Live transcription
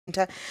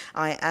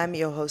I am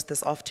your host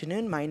this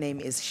afternoon. My name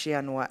is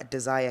Shianwa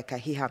Desire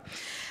Kahiha.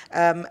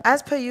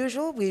 As per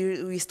usual,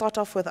 we start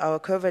off with our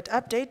COVID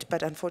update,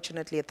 but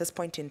unfortunately at this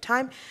point in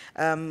time,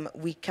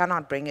 we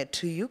cannot bring it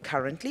to you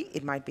currently.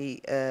 It might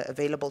be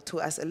available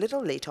to us a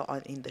little later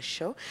on in the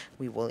show.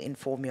 We will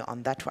inform you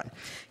on that one.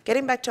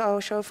 Getting back to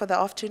our show for the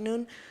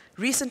afternoon,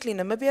 recently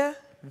Namibia,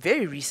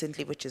 very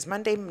recently, which is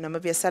Monday,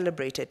 Namibia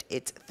celebrated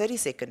its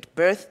 32nd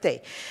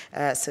birthday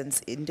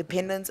since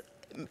independence.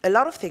 A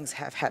lot of things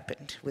have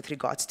happened with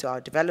regards to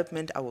our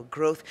development, our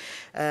growth,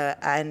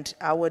 and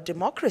our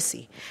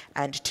democracy.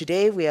 And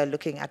today we are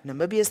looking at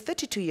Namibia's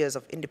 32 years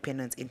of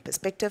independence in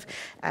perspective.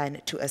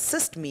 And to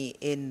assist me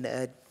in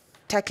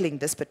tackling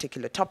this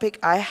particular topic,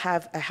 I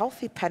have a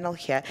healthy panel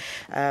here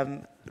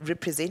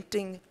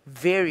representing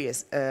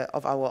various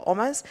of our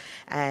Omas.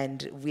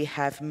 And we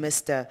have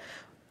Mr.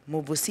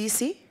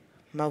 Mubusisi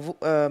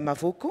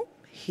Mavuku.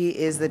 He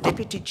is the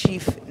Deputy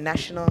Chief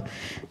National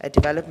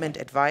Development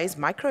Advisor,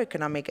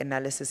 Microeconomic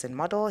Analysis and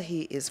Model.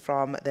 He is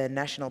from the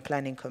National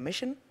Planning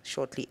Commission,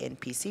 shortly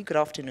NPC. Good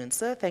afternoon,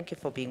 sir. Thank you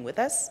for being with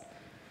us.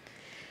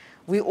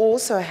 We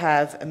also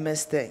have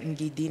Mr.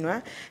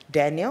 Ngidinwa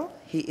Daniel.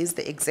 He is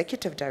the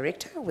Executive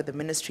Director with the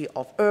Ministry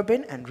of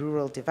Urban and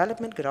Rural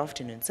Development. Good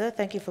afternoon, sir.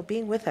 Thank you for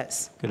being with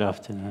us. Good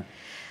afternoon.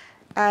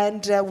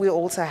 And we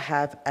also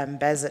have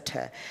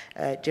Ambassador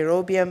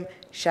Jerobium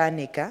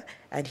Shanika,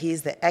 and he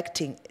is the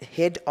acting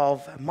head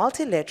of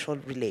multilateral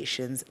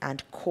relations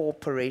and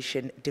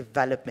cooperation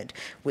development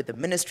with the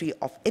Ministry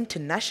of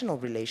International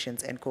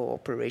Relations and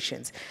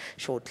Cooperations,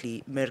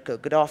 shortly Mirko.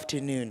 Good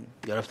afternoon.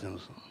 Good afternoon.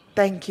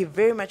 Thank you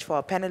very much for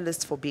our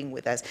panelists for being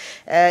with us.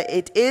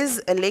 It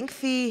is a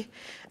lengthy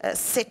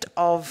set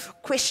of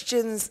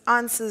questions,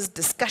 answers,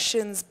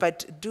 discussions,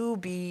 but do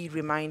be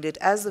reminded,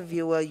 as a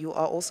viewer, you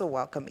are also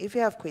welcome. If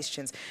you have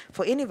questions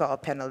for any of our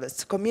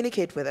panelists,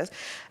 communicate with us.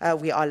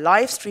 We are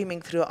live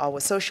streaming through our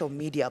social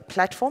media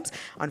platforms.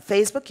 On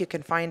Facebook, you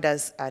can find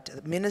us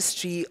at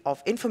Ministry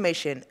of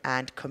Information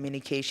and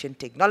Communication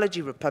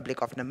Technology,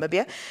 Republic of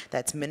Namibia.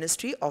 That's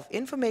Ministry of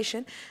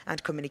Information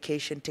and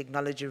Communication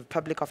Technology,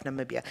 Republic of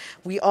Namibia.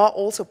 We are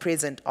also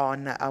present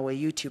on our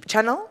YouTube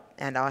channel,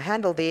 and our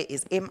handle there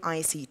is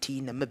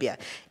MICT Namibia,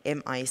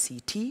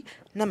 MICT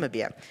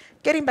Namibia.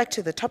 Getting back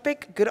to the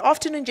topic, good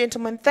afternoon,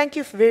 gentlemen. Thank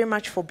you very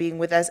much for being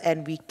with us,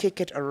 and we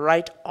kick it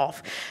right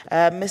off.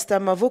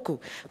 Mr. Mavuku,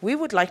 we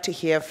would like to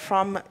hear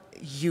from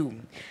you.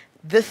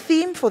 The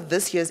theme for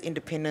this year's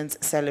independence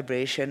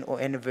celebration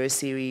or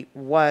anniversary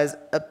was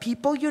A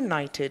People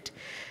United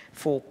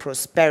for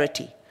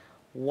Prosperity.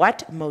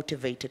 What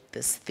motivated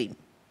this theme?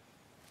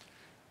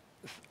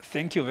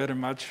 Thank you very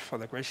much for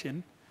the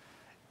question.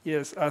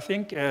 Yes, I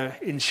think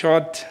in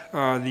short,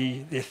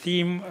 the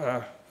theme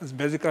is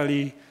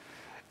basically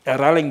a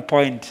rallying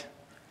point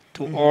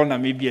to all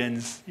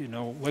Namibians,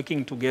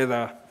 working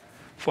together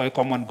for a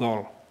common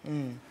goal.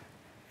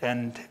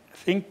 And I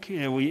think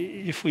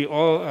if we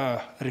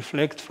all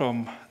reflect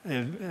from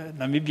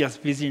Namibia's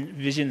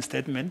vision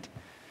statement,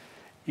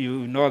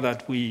 you know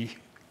that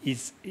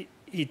it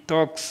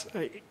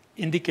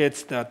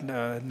indicates that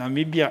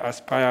Namibia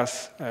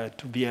aspires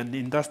to be an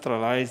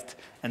industrialized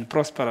and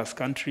prosperous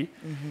country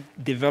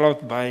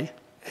developed by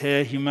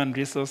her human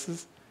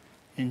resources,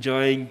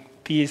 enjoying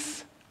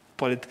peace,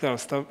 political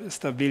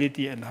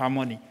stability, and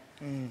harmony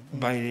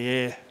by the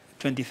year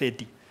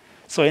 2030.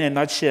 So in a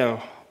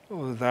nutshell,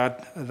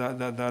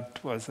 that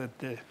was at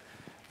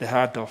the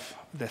heart of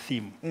the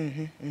theme.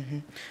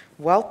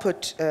 Well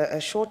put,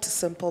 short,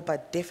 simple,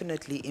 but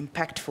definitely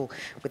impactful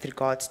with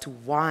regards to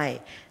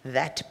why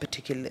that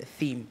particular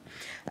theme.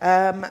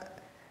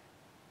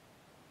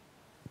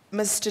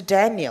 Mr.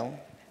 Daniel,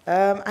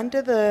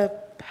 under the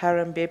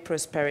Harambee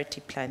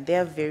Prosperity Plan,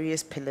 there are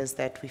various pillars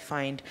that we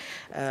find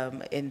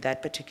in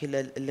that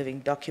particular living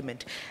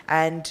document.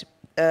 And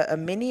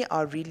many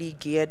are really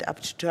geared up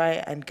to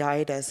try and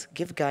guide us,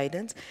 give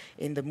guidance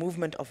in the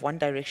movement of one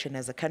direction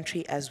as a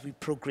country as we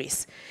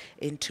progress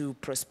into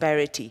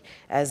prosperity,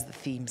 as the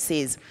theme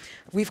says.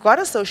 We've got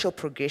a social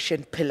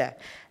progression pillar,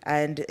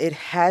 and it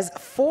has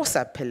 4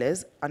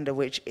 sub-pillars under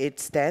which it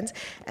stands,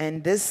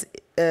 and this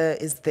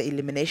is the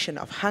elimination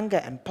of hunger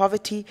and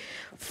poverty,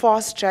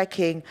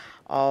 fast-tracking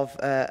of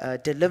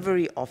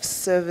delivery of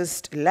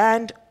serviced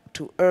land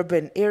to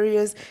urban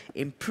areas,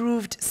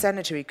 improved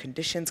sanitary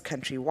conditions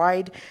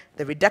countrywide,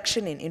 the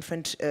reduction in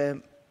infant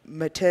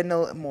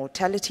maternal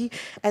mortality,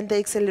 and the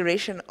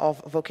acceleration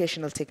of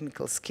vocational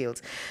technical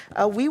skills.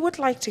 We would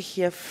like to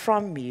hear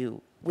from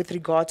you with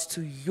regards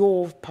to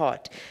your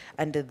part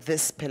under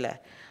this pillar.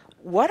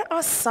 What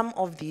are some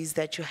of these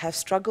that you have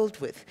struggled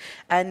with?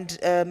 And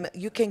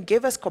you can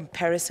give us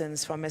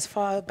comparisons from as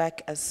far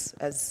back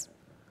as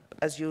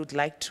you would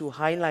like to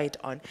highlight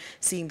on,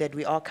 seeing that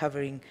we are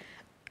covering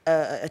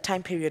a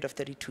time period of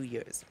 32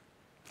 years.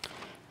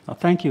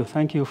 Thank you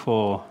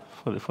for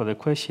the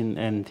question.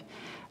 And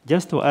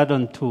just to add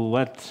on to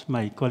what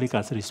my colleague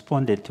has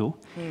responded to,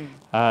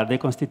 the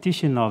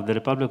Constitution of the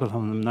Republic of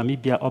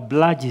Namibia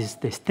obliges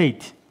the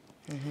state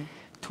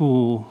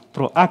to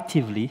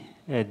proactively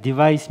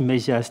devise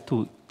measures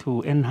to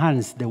to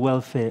enhance the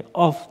welfare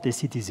of the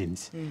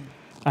citizens.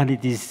 And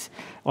it is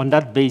on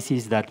that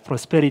basis that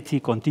prosperity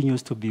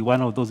continues to be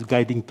one of those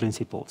guiding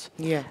principles.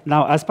 Yeah.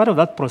 Now, as part of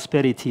that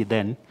prosperity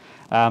then,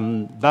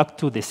 back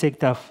to the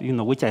sector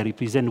which I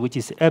represent, which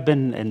is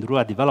urban and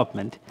rural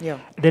development, Yeah.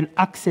 then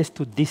access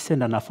to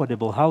decent and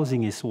affordable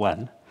housing is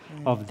one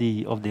of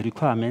the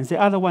requirements. The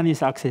other one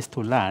is access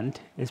to land,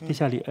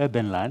 especially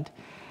urban land.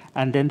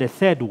 And then the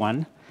third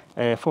one,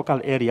 focal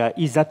area,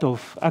 is that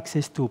of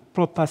access to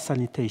proper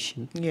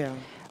sanitation. Yeah.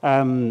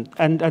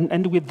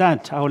 And with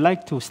that, I would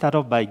like to start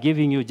off by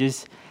giving you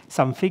just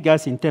some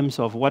figures in terms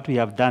of what we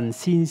have done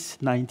since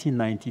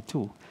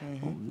 1992,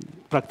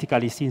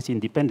 practically since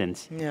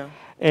independence. Yeah.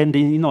 And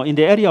in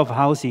the area of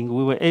housing,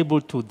 we were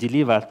able to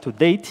deliver to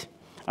date,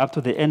 up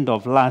to the end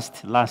of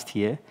last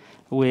year,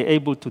 we were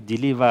able to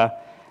deliver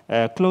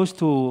close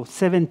to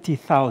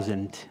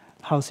 70,000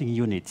 housing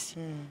units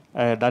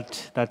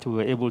that we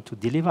were able to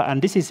deliver.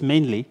 And this is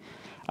mainly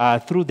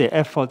through the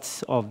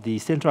efforts of the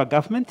central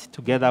government,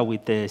 together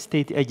with the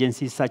state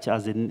agencies such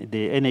as the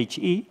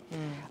NHE,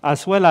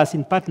 as well as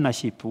in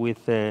partnership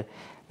with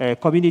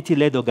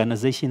community-led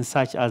organizations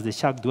such as the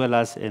Shack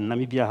Dwellers and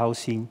Namibia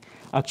Housing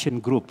Action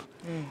Group.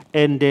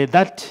 And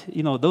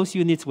those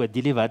units were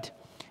delivered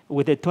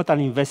with a total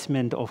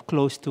investment of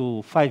close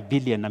to 5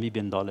 billion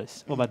Namibian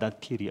dollars over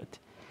that period.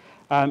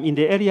 In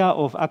the area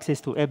of access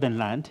to urban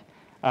land,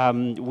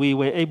 we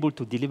were able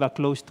to deliver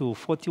close to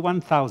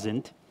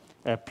 41,000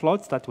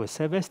 plots that were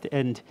serviced,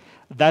 and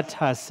that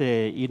has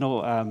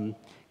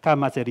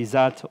come as a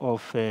result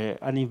of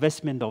an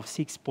investment of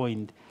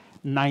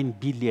 6.9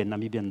 billion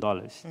Namibian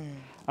dollars.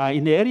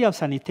 In the area of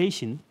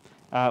sanitation,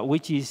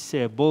 which is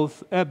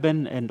both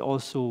urban and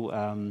also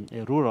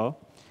rural,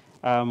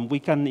 we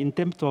can, in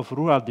terms of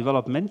rural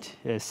development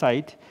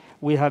side,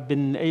 we have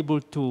been able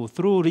to,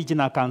 through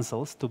regional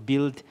councils, to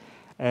build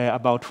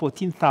about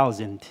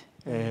 14,000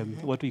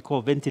 what we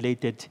call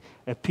ventilated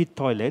pit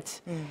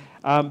toilets.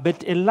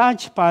 But a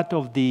large part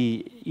of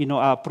the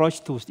our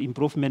approach to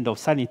improvement of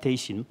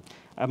sanitation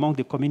among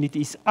the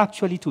community is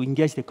actually to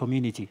engage the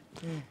community,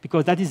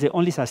 because that is the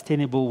only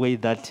sustainable way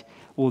that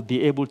we'll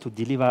be able to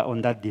deliver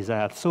on that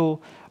desire.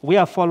 So we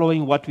are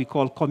following what we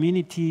call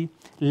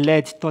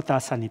community-led total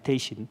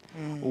sanitation,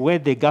 where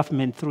the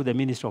government, through the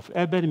Ministry of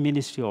Urban,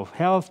 Ministry of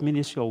Health,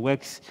 Ministry of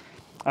Works,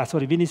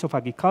 Ministry of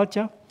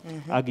Agriculture,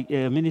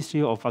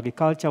 Ministry of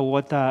Agriculture,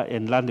 Water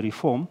and Land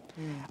Reform,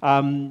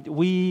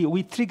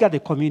 we trigger the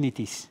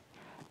communities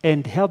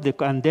and help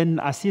and then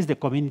assist the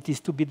communities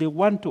to be the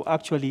one to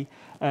actually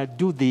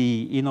do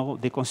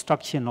the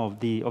construction of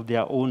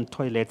their own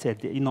toilets at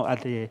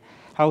the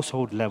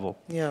household level.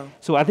 Yeah.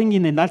 So I think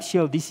in a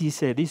nutshell, this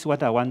is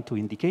what I want to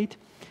indicate.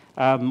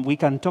 We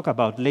can talk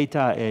about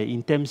later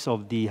in terms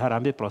of the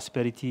Harambee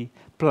Prosperity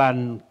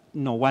Plan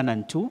 1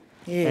 and 2.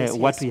 Yes,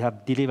 what we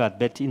have delivered.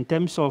 But in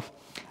terms of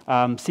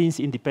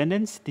since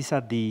independence,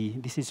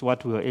 this is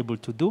what we were able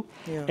to do.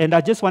 Yeah. And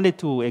I just wanted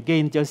to,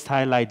 again, just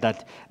highlight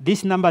that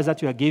these numbers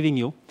that we are giving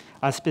you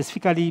are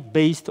specifically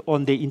based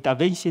on the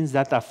interventions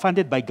that are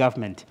funded by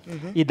government.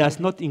 It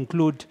does not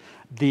include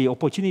the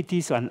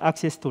opportunities and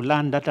access to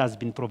land that has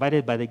been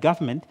provided by the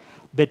government,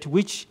 but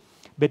which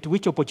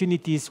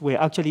opportunities were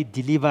actually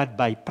delivered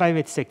by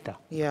private sector.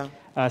 Yeah.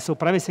 So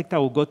private sector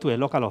will go to a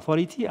local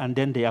authority, and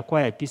then they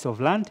acquire a piece of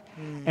land,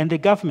 and the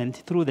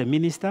government, through the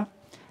minister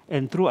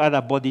and through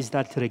other bodies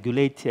that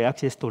regulate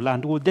access to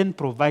land, will then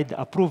provide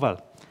approval.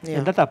 Yeah.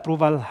 And that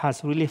approval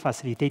has really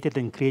facilitated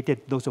and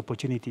created those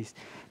opportunities.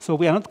 So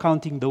we are not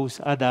counting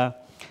those other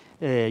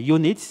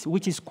units,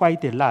 which is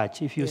quite a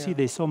large. If you see,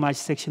 there's so much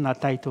sectional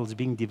titles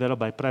being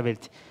developed by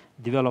private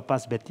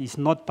developers, but it's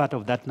not part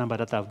of that number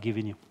that I've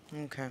given you.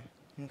 Okay.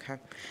 Okay.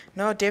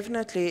 No,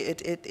 definitely,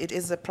 it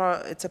is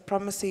it's a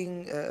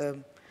promising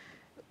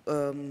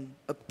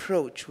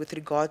approach with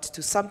regards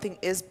to something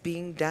is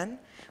being done.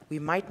 We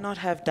might not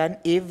have done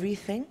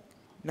everything.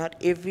 Not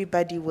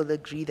everybody will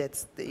agree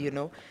that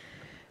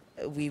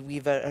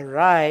we've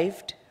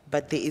arrived,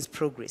 but there is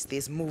progress.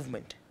 There's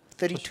movement.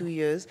 32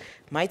 years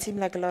might seem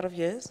like a lot of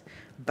years,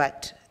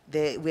 but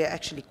we're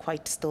actually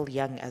quite still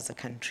young as a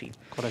country.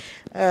 Correct.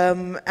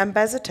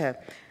 Ambassador,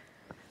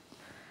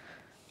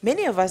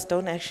 many of us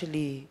don't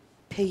actually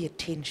pay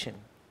attention.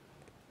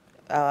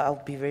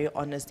 I'll be very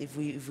honest, if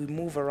we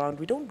move around,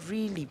 we don't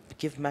really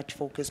give much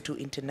focus to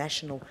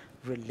international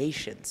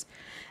relations.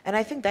 And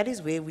I think that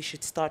is where we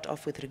should start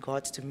off with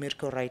regards to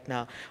Mirko right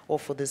now, or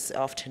for this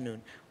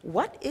afternoon.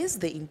 What is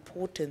the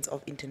importance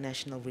of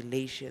international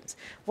relations?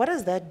 What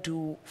does that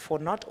do for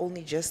not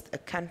only just a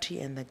country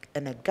and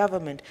a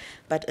government,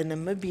 but a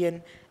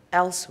Namibian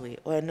elsewhere,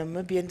 or a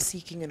Namibian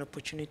seeking an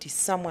opportunity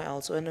somewhere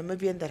else, or a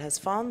Namibian that has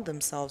found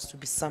themselves to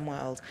be somewhere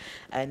else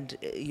and,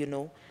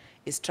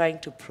 is trying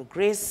to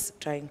progress,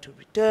 trying to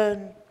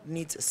return,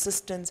 needs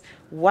assistance?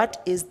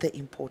 What is the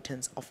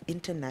importance of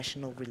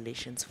international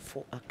relations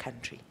for a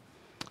country?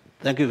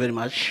 Thank you very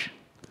much.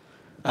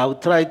 I will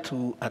try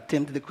to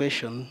attempt the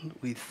question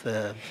with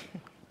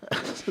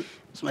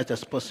as much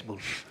as possible.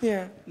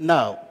 Yeah.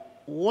 Now,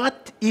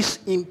 what is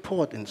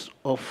importance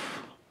of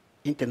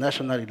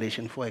international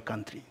relation for a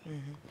country.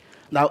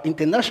 Now,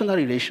 international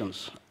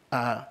relations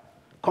are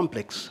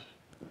complex.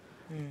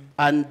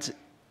 And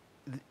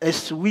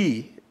as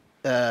we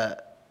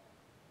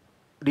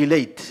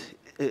relate,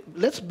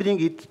 let's bring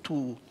it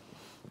to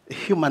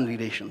human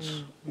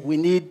relations. We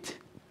need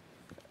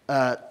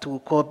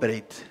to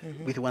cooperate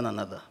with one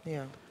another.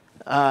 Yeah.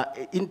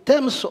 In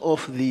terms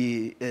of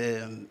the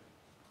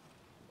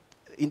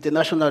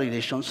international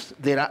relations,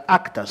 there are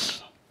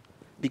actors,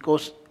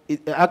 because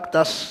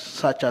actors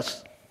such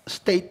as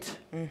state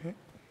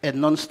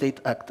and non-state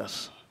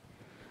actors.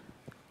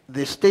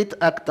 The state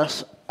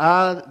actors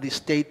are the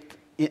state,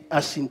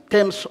 as in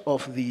terms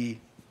of the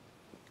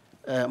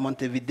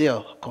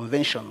Montevideo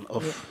Convention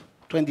of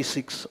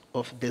 26th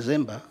of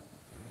December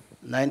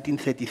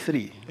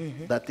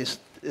 1933, that is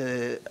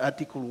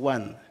Article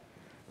 1,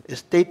 a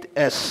state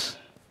as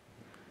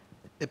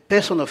a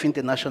person of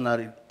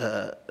international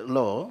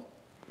law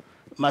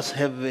must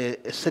have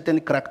a certain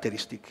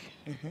characteristic,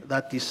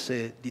 that is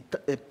a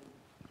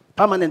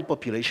permanent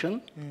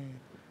population,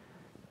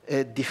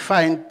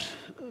 defined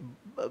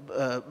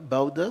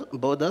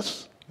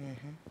borders,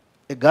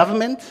 a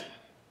government,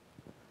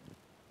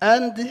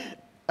 and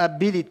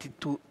ability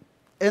to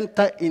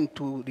enter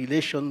into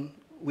relation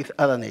with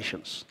other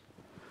nations.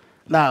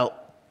 Now,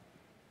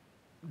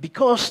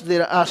 because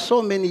there are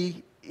so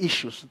many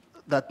issues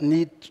that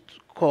need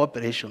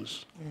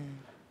cooperations,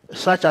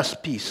 such as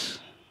peace,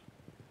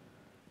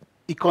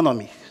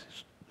 economy,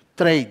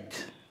 trade,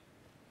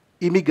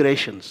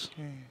 immigrations,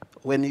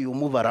 when you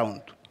move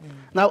around.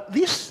 Now,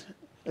 this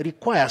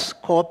requires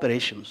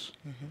cooperations.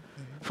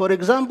 For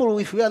example,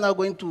 if we are now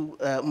going to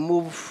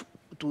move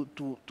to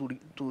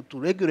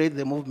regulate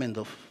the movement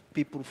of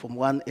people from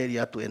one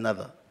area to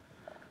another,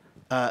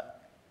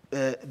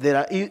 there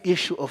are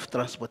issues of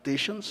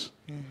transportations,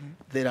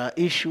 there are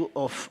issues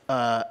of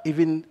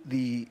even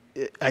the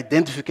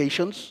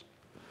identifications.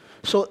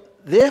 So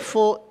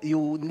therefore,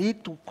 you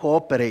need to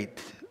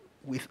cooperate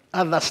with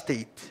other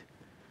states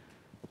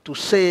to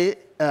say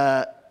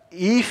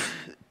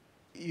if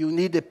you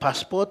need a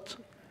passport,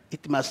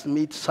 it must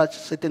meet such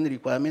certain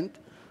requirement.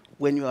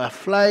 When you are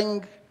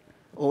flying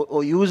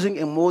or using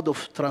a mode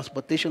of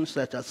transportation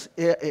such as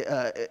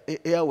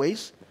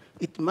airways,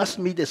 it must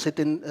meet a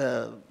certain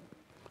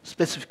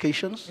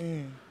specifications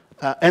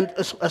and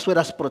as well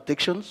as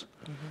protections.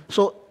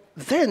 So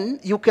then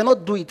you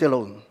cannot do it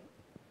alone.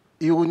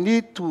 You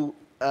need to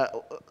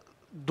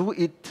do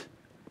it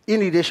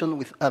in relation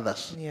with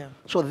others. Yeah.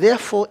 So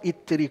therefore,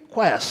 it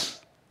requires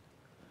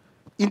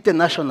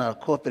international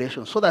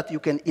cooperation so that you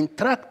can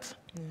interact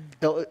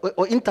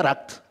or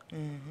interact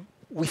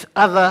with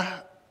other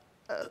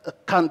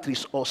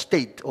countries or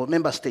state or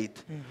member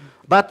state.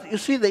 But you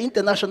see, the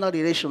international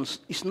relations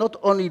is not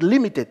only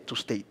limited to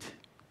state.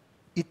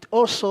 It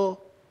also,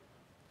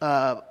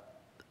 the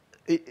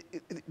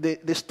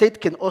state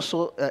can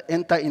also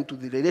enter into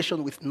the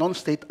relation with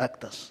non-state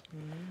actors.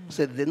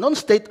 So the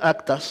non-state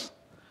actors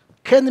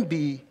can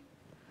be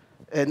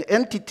an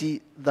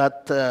entity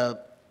that,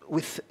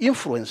 with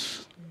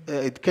influence,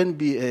 it can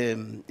be a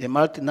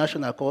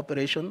multinational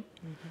corporation,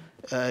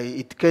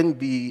 it can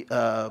be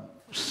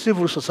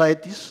civil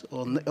societies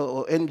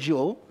or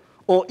NGO,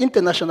 or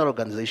international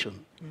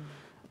organization.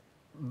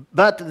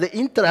 But the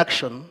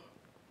interaction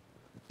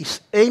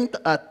is aimed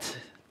at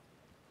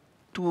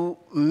to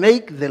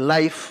make the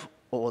life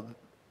of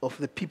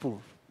the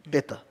people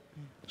better,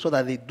 so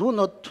that they do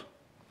not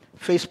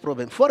face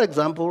problems. For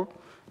example,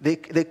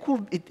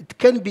 it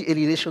can be a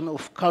relation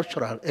of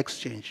cultural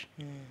exchange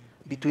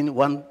between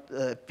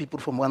people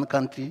from one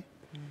country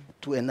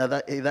to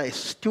another, either as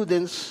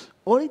students,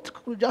 or it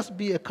could just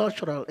be a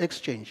cultural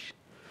exchange.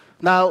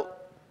 Now,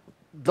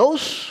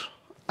 those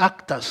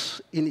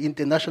actors in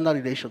international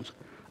relations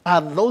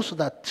are those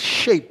that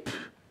shape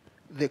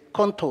the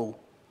contour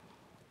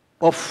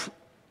of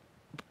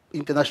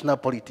international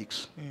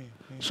politics.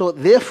 So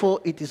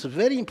therefore, it is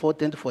very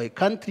important for a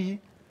country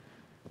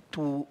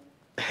to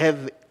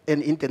have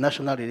an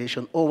international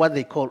relation, or what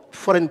they call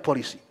foreign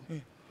policy,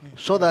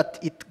 so that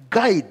it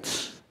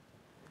guides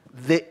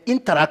the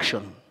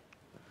interaction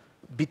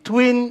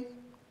between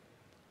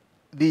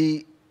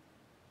the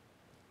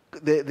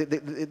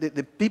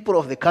people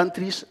of the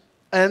countries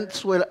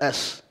as well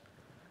as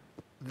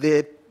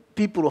the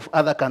people of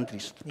other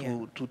countries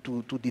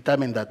to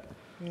determine that.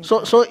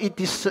 So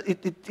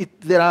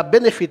there are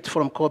benefits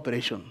from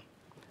cooperation.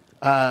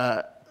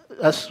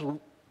 As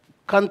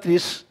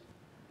countries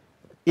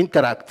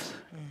interact,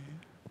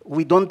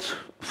 we don't,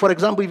 for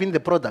example, even the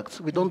products,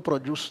 we don't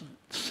produce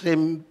the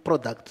same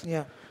product.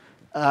 Yeah.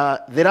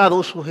 There are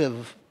those who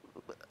have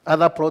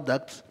other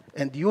products,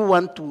 and you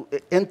want to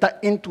enter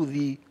into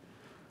the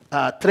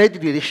trade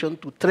relation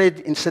to trade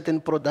in certain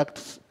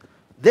products,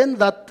 then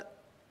that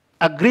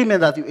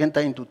agreement that you enter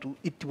into,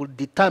 it will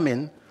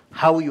determine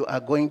how you are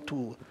going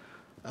to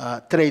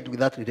trade with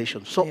that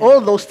relation. So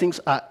all those things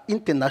are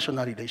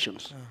international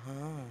relations.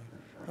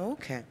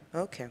 Okay,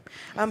 okay.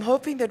 I'm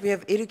hoping that we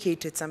have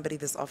educated somebody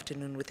this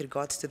afternoon with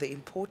regards to the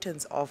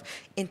importance of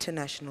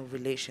international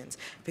relations,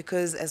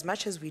 because as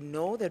much as we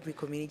know that we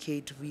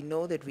communicate, we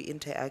know that we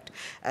interact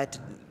at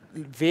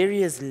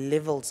various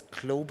levels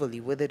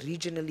globally, whether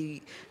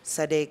regionally,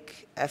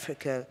 SADC,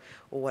 Africa,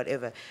 or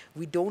whatever,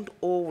 we don't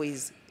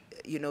always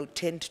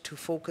tend to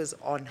focus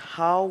on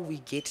how we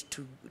get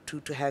to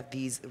have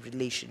these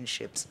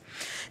relationships.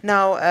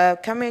 Now,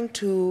 coming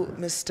to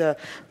Mr.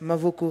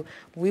 Mavuku,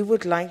 we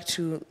would like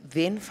to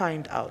then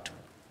find out,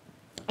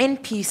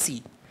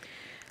 NPC,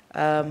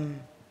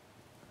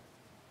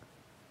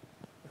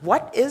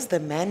 what is the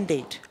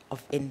mandate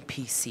of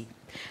NPC?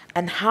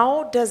 And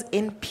how does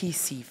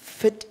NPC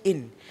fit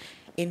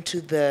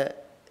into the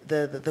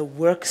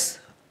works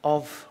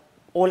of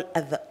all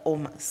other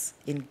OMAs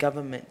in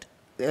government?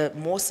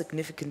 More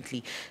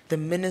significantly, the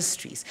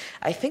ministries.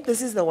 I think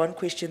this is the one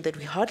question that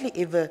we hardly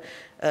ever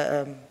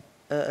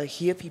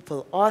hear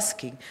people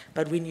asking,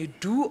 but when you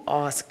do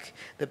ask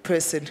the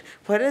person,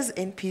 what does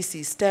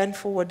NPC stand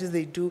for, what do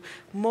they do,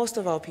 most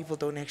of our people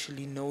don't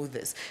actually know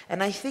this.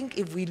 And I think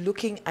if we're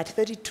looking at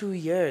 32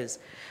 years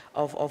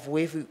of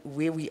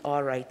where we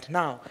are right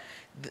now,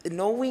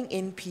 knowing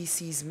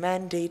NPC's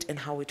mandate and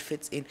how it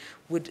fits in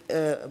would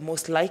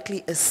most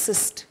likely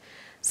assist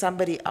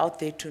somebody out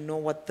there to know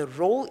what the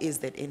role is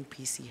that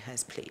NPC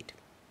has played.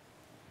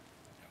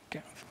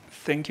 Okay.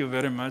 Thank you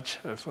very much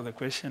for the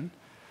question.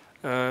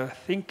 I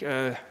think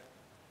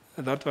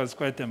that was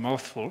quite a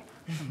mouthful,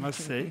 I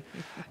must say.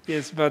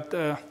 Yes, but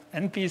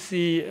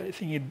NPC, I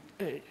think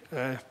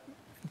in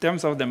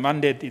terms of the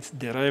mandate, it's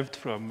derived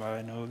from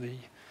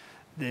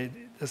the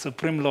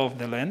supreme law of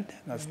the land,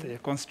 that's the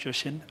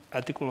Constitution,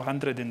 Article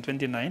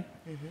 129.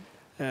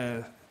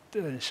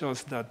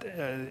 Shows that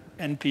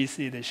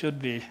NPC, there should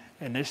be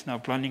a National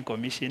Planning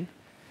Commission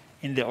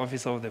in the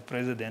office of the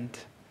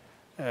President,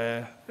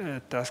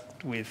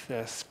 tasked with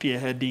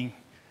spearheading,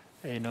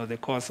 the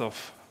cause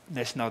of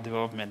national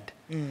development.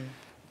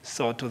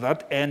 So to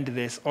that end,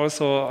 there's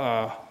also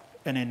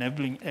an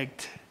enabling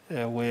act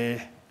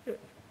where the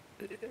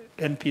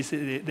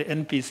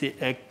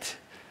NPC Act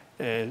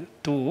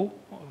 2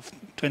 of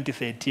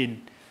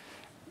 2013.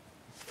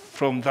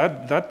 From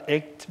that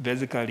act,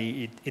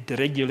 basically, it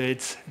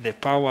regulates the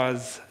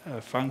powers,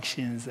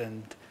 functions,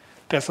 and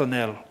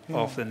personnel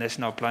of the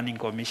National Planning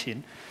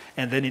Commission.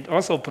 And then it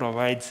also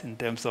provides in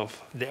terms of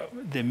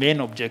the main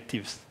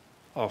objectives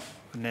of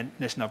the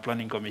National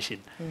Planning Commission.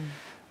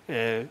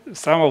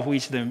 Some of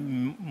which the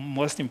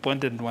most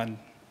important one,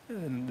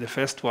 the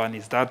first one,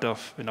 is that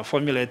of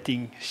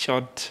formulating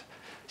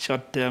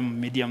short-term,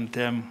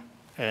 medium-term,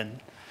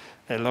 and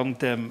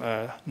long-term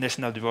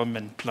national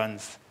development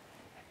plans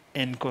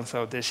in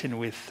consultation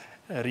with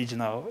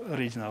regional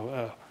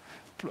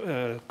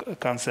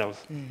councils.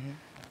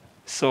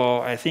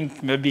 So I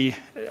think maybe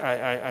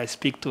I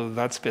speak to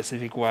that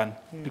specific one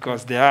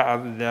because there are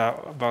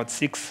about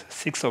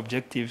six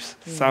objectives,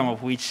 some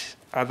of which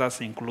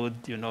others include,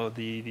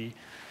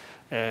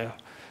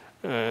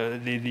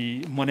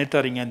 the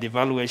monitoring and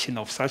evaluation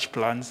of such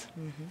plans.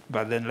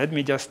 But then let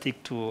me just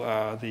stick to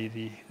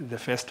the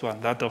first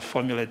one, that of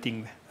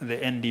formulating the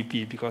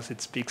NDP, because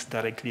it speaks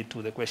directly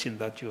to the question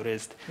that you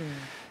raised.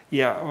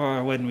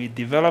 Yeah, when we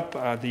develop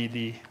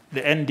the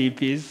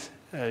NDPs,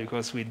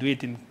 because we do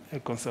it in a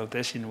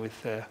consultation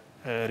with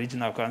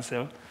regional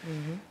council.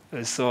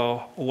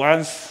 So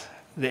once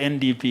the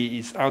NDP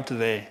is out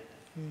there,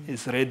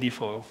 is ready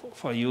for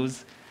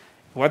use,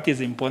 what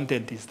is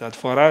important is that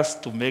for us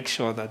to make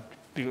sure that,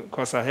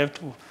 because I have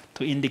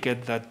to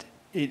indicate that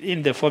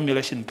in the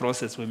formulation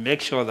process, we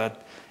make sure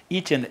that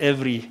each and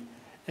every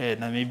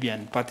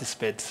Namibian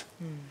participates,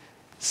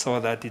 so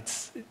that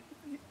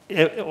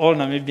all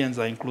Namibians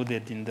are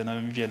included in the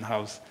Namibian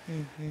House.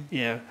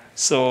 Yeah.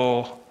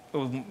 So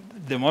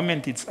the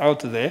moment it's out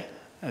there,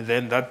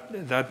 then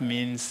that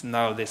means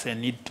now there's a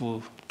need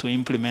to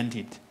implement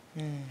it.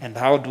 And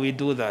how do we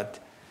do that?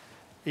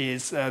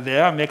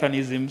 There are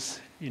mechanisms.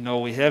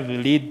 We have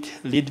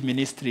lead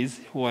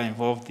ministries who are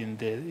involved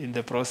in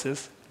the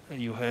process.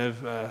 You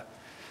have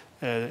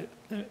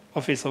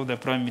Office of the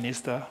Prime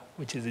Minister,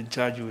 which is in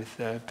charge with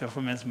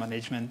performance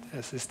management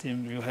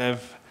system. You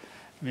have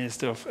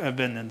Minister of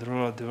Urban and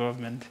Rural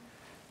Development,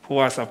 who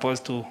are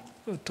supposed to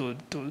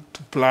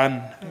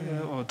plan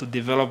or to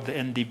develop the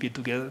NDP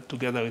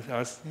together with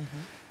us.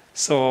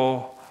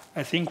 So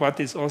I think what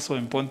is also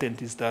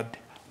important is that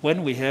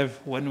when we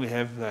have the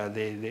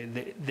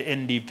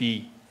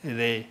NDP,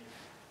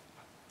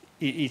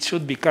 it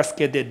should be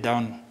cascaded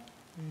down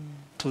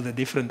to the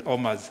different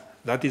OMAs.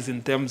 That is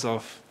in terms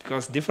of,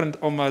 because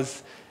different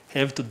OMAs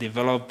have to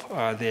develop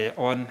their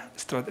own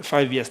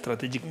 5-year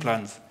strategic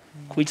plans,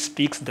 which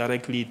speaks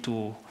directly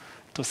to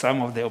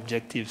some of the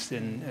objectives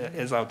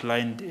as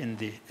outlined in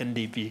the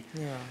NDP.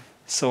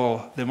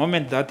 So the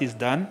moment that is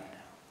done,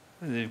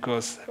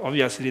 because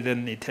obviously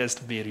then it has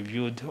to be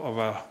reviewed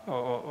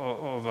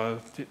over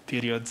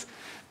periods,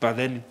 but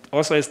then it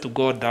also has to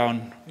go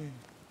down.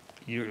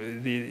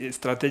 The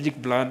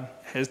strategic plan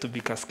has to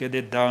be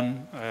cascaded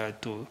down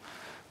to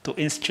to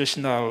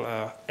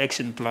institutional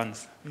action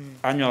plans,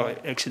 annual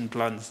action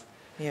plans.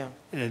 Yeah.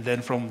 And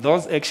then from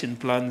those action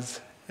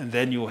plans, and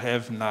then you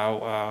have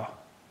now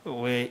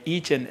where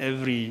each and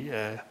every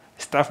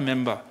staff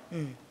member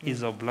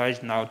is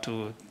obliged now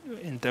to,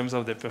 in terms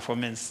of the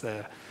performance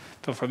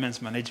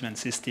management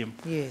system,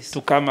 Yes.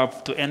 to come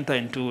up to enter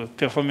into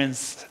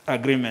performance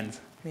agreements,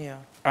 Yeah.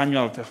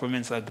 annual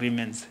performance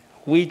agreements,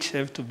 which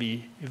have to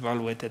be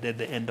evaluated at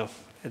the end of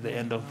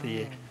the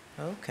year.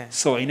 Okay.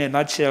 So in a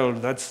nutshell,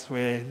 that's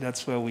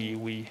where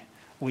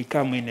we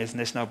come in as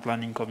National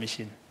Planning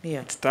Commission.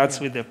 Yeah. It starts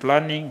with the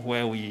planning,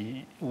 where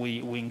we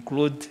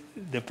include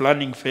the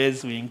planning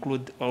phase. We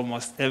include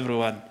almost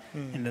everyone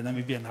in the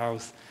Namibian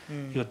House.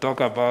 You talk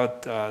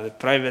about the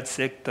private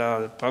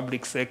sector, the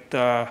public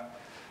sector,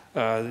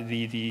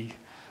 the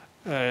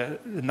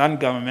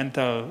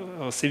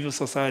non-governmental or civil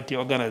society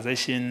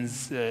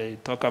organizations. You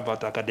talk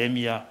about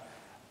academia,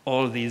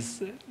 all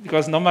these,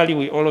 because normally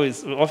we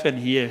often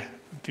hear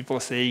people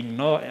saying,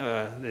 no,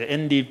 the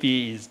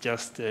NDP is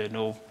just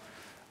a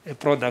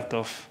product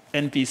of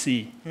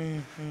NPC,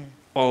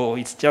 or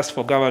it's just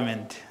for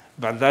government.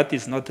 But that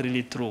is not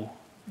really true,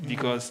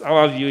 because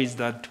our view is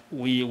that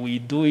we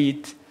do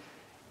it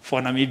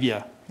for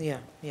Namibia. Yeah.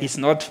 Yeah. It's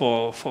not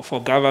for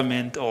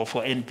government or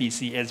for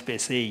NPC as per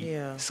se.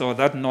 Yeah. So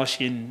that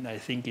notion, I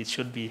think it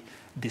should be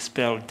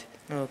dispelled.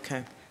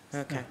 Okay.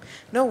 Okay.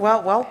 No,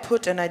 well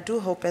put, and I do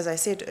hope, as I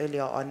said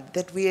earlier on,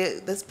 that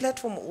this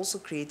platform also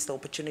creates the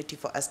opportunity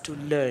for us to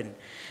learn.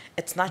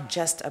 It's not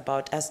just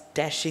about us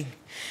dashing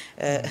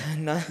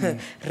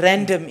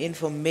random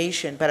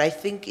information, but I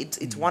think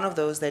it's one of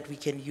those that we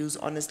can use,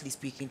 honestly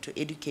speaking, to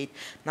educate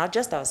not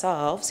just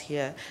ourselves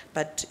here,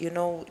 but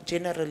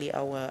generally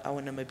our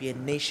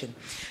Namibian nation.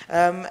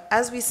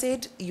 As we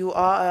said, you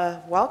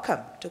are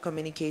welcome to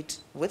communicate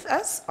with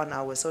us on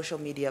our social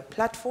media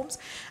platforms,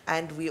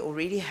 and we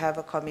already have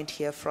a comment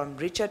here from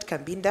Richard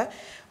Kambinda,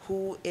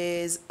 who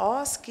is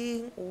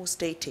asking or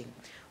stating,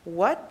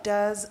 what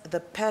does the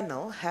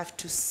panel have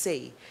to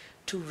say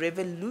to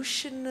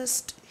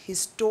revisionist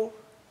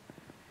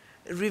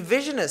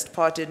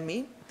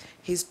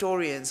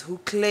historians who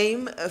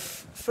claim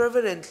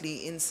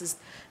fervently insist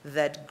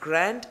that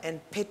grand and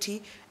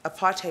petty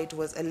apartheid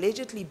was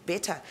allegedly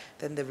better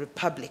than the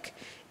republic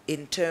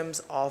in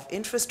terms of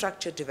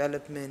infrastructure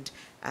development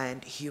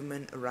and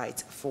human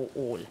rights for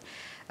all?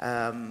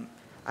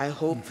 I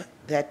hope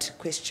that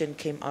question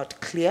came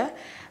out clear,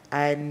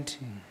 and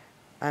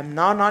I'm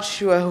now not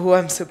sure who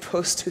I'm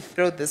supposed to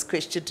throw this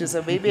question to,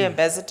 so maybe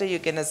Ambassador, you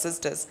can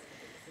assist us.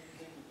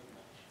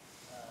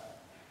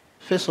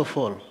 First of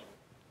all,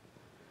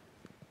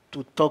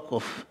 to talk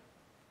of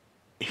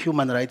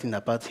human rights in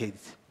apartheid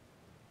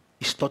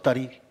is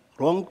totally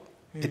wrong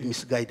and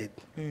misguided.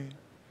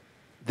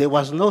 There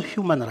was no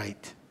human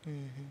right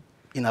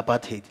in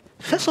apartheid.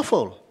 First of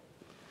all,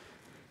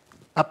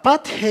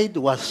 apartheid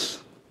was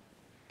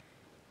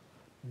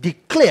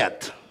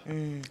declared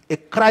a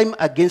crime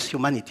against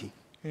humanity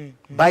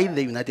by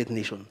the United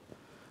Nations.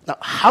 Now,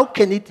 how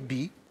can it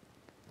be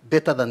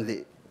better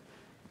than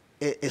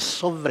a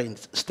sovereign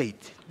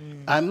state?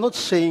 I'm not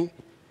saying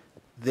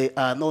there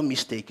are no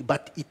mistakes,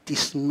 but it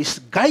is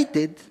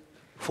misguided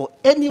for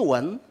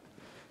anyone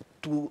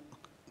to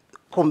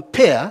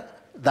compare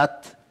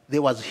that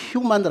there was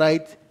human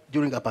right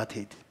during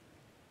apartheid.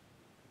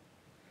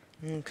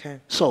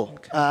 Okay. So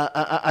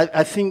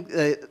I think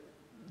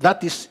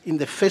that is, in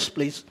the first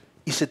place,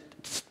 it's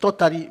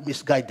totally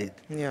misguided.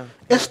 Yeah.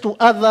 As to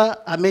other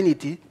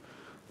amenity,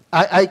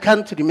 I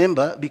can't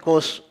remember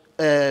because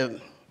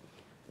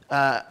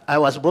I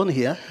was born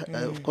here.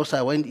 Of course,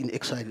 I went in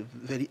exile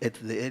at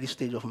the early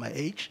stage of my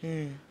age.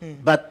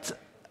 But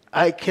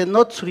I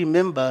cannot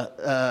remember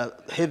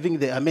having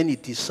the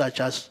amenities such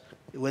as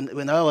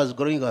when I was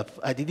growing up,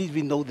 I didn't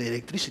even know the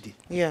electricity.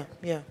 Yeah,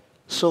 yeah.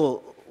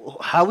 So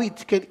how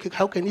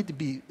can it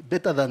be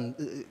better than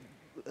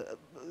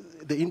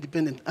the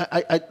independent?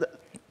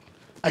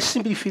 I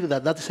simply feel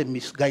that that is a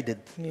misguided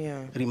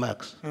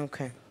remarks.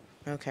 Okay,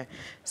 okay.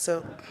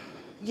 So,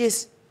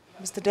 yes,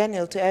 Mr.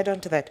 Daniel, to add on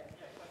to that.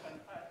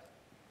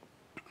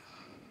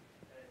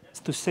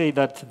 To say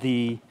that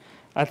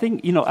I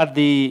think, at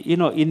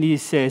in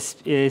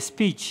his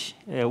speech,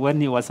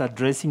 when he was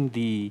addressing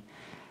the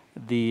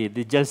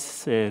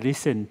just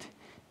recent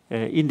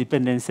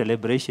independence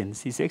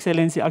celebrations, His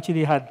Excellency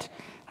actually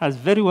has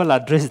very well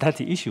addressed that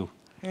issue.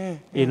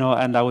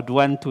 And I would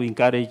want to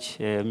encourage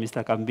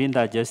Mr.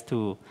 Kambinda just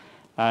to,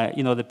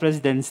 the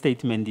President's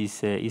statement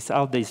is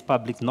out there, is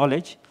public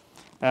knowledge.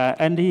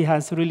 And he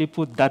has really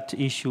put that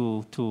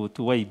issue to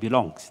where it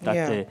belongs.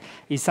 That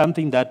is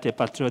something that a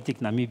patriotic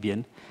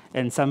Namibian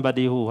and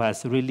somebody who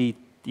has really,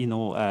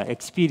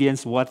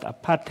 experienced what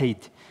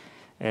apartheid,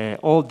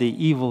 all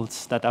the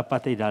evils that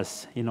apartheid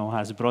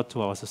has brought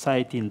to our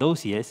society in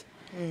those years,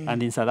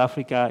 and in South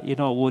Africa,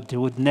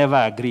 would never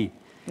agree.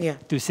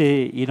 To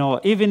say,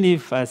 even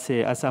if, as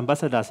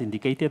Ambassador has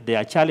indicated, there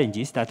are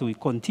challenges that we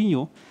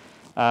continue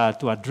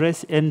to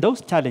address, and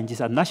those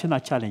challenges are national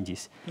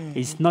challenges.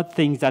 It's not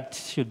things that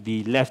should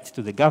be left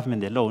to the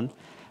government alone,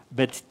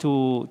 But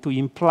to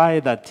imply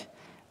that,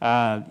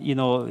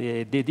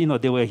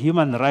 there were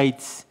human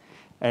rights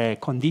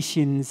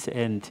conditions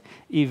and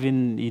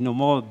even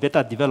more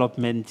better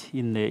development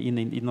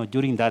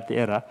during that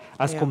era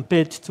as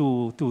compared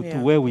to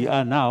where we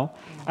are now,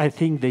 I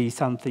think there is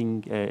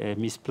something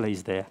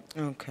misplaced there.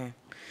 Okay.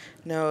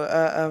 Now,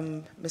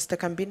 Mr.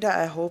 Kambinda,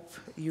 I hope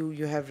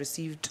you have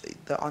received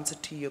the answer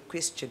to your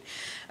question.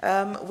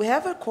 We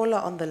have a caller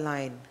on the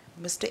line.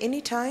 Mr.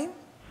 Anytime,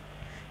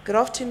 good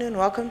afternoon.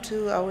 Welcome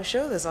to our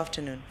show this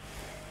afternoon.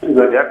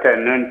 Good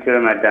afternoon to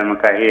Madam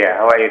Kahia.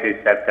 How are you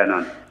this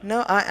afternoon?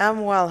 No, I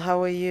am well.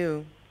 How are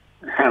you?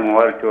 I'm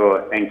well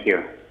too, thank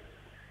you.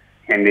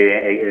 And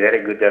a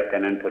very good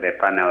afternoon to the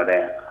panel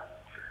there.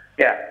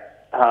 Yeah,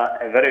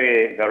 a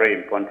very, very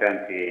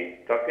important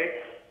topic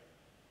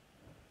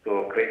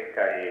to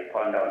critically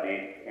ponder on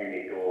it and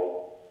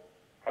to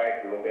try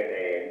to look at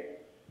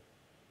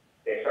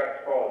the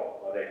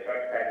shortfall or the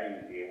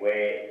shortcomings in the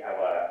way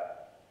our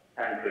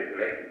country is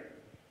running.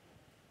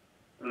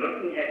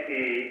 Looking at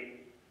the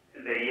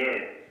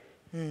years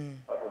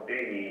of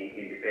being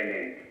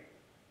independent,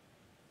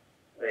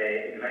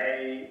 in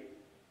my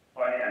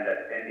only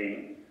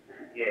understanding,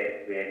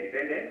 yes, we are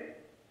independent,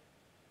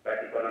 but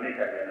economically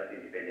we are not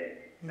independent.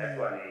 That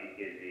one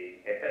is the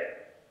effect.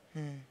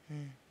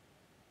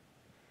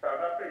 South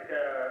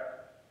Africa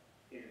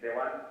is the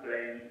one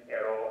playing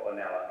a role on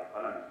our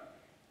economy,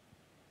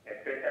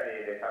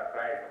 especially the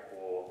supply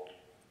for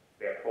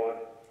the food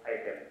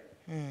items.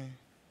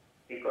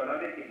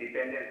 Economic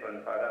independence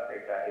on South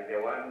Africa is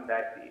the one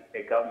that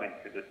the government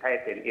should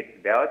tighten its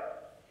belt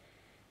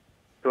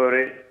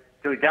to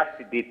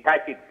just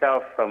detach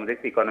itself from this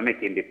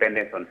economic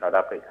independence on South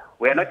Africa.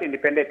 We are not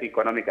independent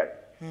economically.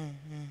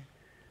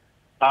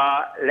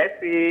 Let's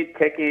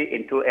take it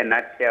into a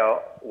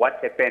nutshell what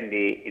happened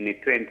in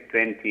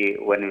 2020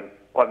 when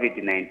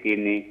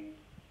COVID-19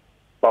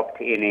 popped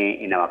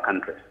in our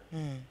country.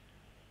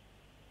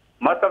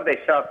 Most of the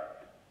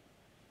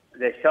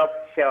shop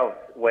shelves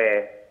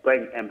were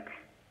going empty.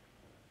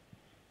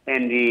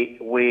 And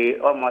we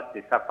almost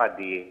suffered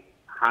the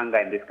hunger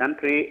in this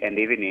country, and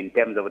even in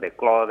terms of the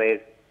clothes,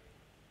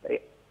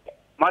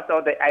 most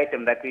of the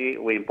items that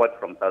we import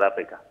from South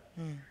Africa.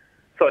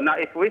 So now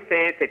if we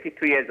say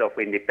 32 years of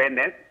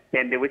independence,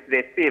 and with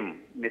the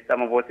theme, Mr.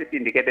 Mavosis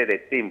indicated the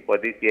theme for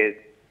this year's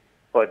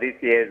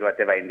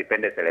whatever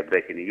independence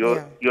celebration,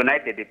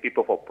 united the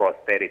people for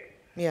prosperity.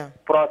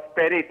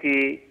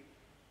 Prosperity,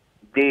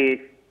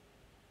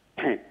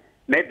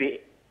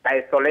 maybe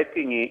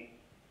isolating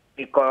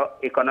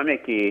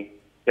economic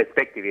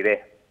perspective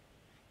there.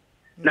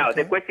 Now,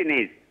 the question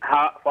is,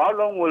 for how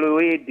long will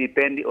we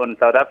depend on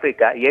South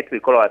Africa, yet we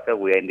call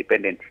ourselves we are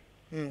independent?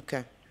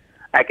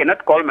 I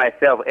cannot call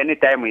myself,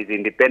 anytime is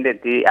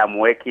independent, I'm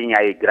working,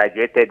 I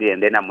graduated,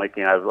 and then I'm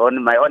working. I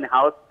own my own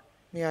house,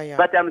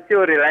 but I'm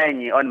still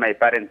relying on my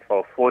parents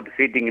for food,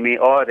 feeding me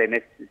all the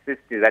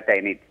necessities that I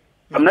need.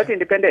 I'm not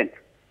independent.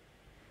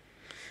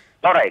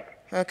 All right.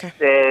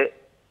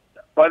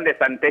 On the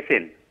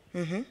sanitation,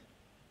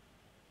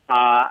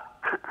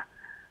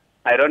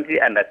 I don't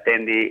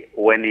understand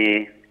when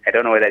I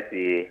don't know whether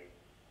it's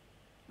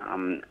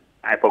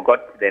I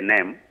forgot the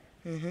name.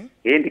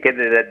 He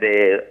indicated that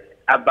the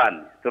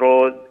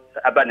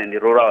urban and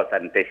rural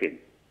sanitation.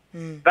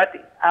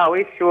 But are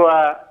we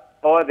sure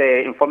all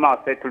the informal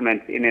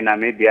settlements in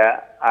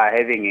Namibia are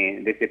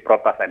having this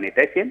proper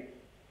sanitation?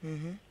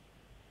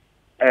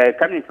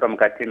 Coming from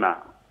Katima,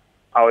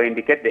 I will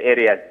indicate the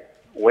areas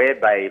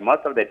whereby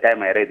most of the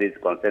time I read is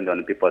concerned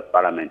on People's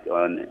Parliament,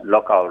 on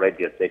local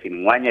radio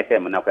station, Mwanye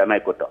FM,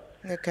 Nakuamaikoto.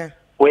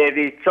 Where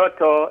the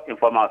Choto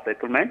informal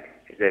settlement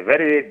is a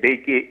very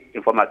big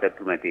informal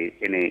settlement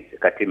in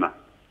Katima.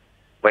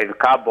 Where the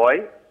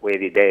cowboy, where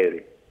the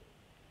dairy.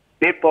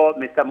 People,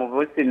 Mr.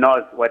 Muvusi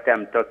knows what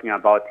I'm talking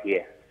about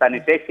here.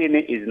 Sanitation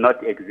is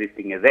not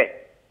existing there.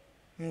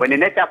 When the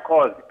nature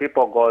calls,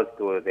 people go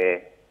to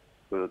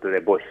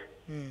the bush.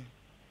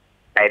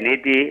 I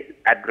need the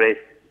address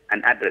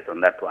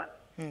on that one.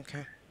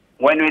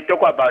 When we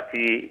talk about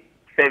the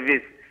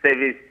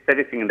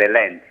servicing the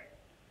land,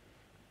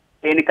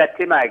 in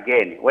Katima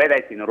again, whether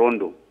it's in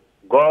Rundu,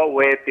 go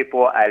where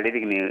people are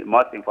living in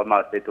most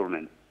informal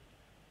settlements.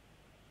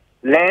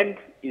 Land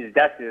is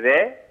just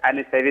there, and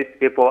the service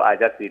people are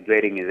just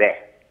dwelling there.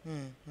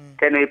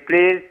 Can we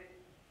please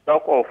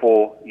talk of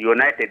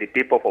united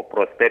people for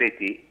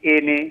prosperity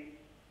in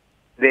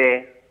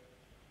the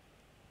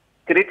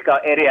critical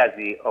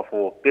areas of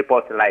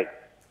people's lives,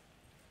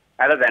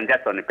 other than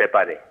just on the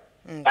paper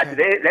there? But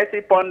let's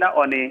ponder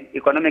on the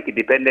economic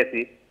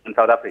dependency in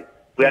South Africa.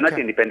 We are not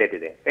independent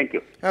there. Thank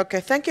you.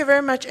 Thank you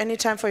very much,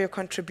 Anytime, for your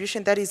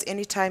contribution. That is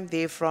Anytime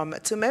there from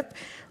Tumep.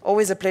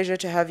 Always a pleasure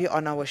to have you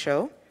on our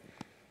show.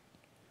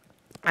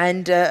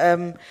 And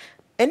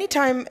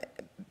Anytime,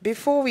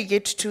 before we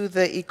get to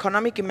the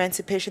economic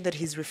emancipation that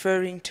he's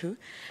referring to,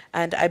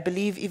 and I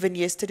believe even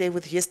yesterday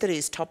with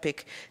yesterday's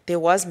topic, there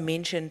was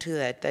mention to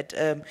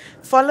that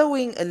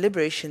following a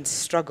liberation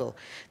struggle,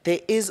 there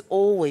is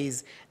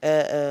always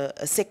a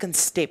second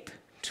step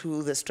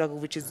to the struggle,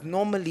 which is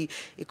normally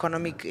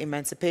economic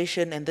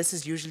emancipation, and this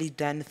is usually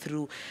done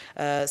through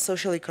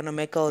social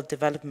economical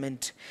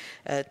development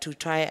to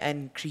try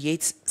and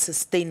create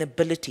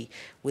sustainability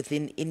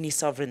within any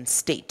sovereign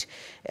state.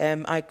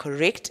 Am I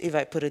correct if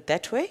I put it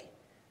that way?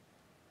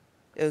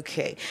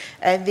 Okay.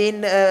 And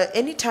then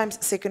anytime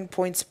second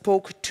point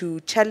spoke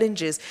to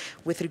challenges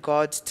with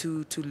regards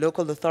to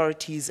local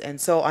authorities and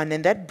so on.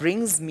 And that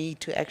brings me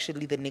to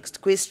actually the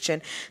next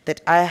question that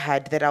I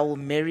had, that I will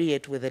marry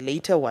it with a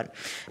later one.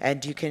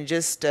 And you can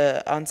just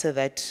answer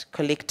that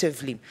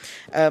collectively.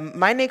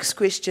 My next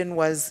question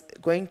was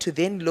going to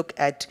then look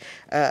at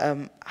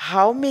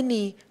how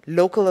many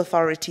local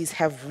authorities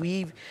have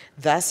we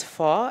thus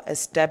far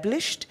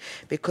established,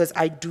 because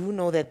I do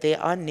know that they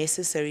are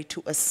necessary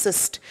to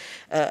assist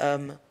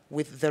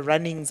with the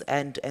runnings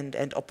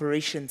and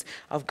operations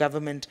of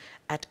government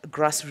at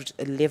grassroots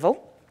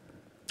level.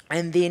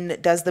 And then,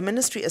 does the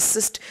ministry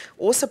assist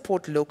or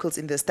support locals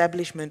in the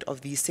establishment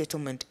of these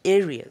settlement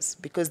areas?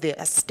 Because there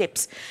are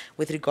steps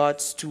with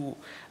regards to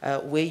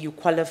where you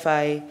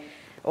qualify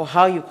or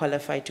how you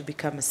qualify to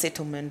become a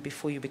settlement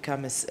before you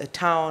become a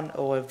town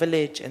or a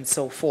village and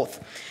so forth.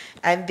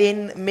 And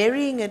then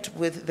marrying it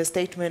with the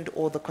statement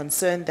or the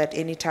concern that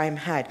Anytime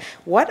had,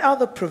 what are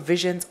the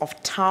provisions of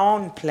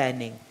town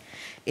planning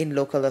in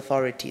local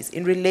authorities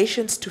in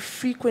relations to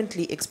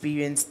frequently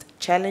experienced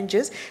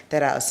challenges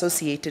that are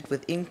associated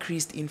with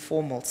increased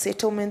informal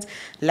settlements,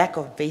 lack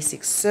of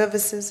basic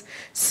services,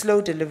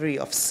 slow delivery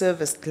of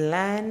serviced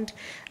land,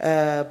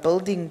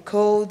 building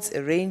codes,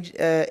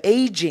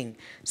 aging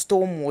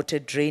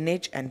stormwater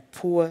drainage, and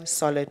poor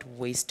solid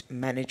waste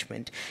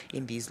management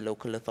in these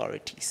local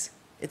authorities?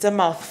 It's a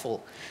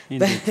mouthful,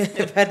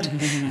 but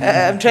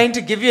I'm trying to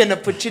give you an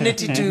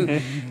opportunity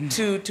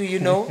to you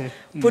know,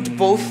 put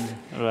both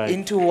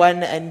into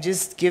one and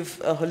just give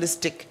a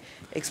holistic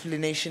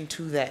explanation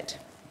to that.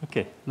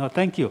 Okay. No,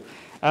 thank you.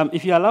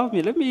 If you allow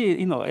me, let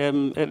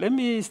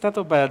me start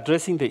off by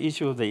addressing the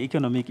issue of the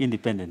economic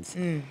independence,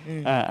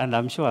 and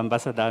I'm sure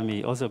Ambassador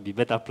may also be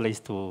better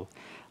placed to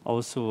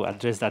also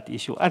address that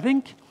issue. I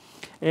think.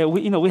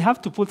 We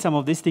have to put some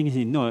of these things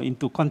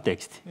into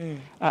context.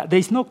 There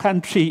is no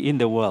country in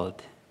the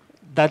world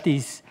that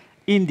is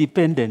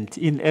independent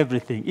in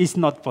everything. It's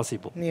not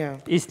possible. Yeah.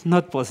 It's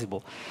not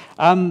possible.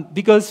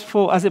 Because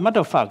as a matter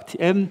of fact,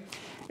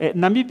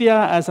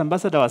 Namibia, as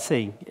Ambassador was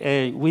saying,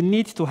 we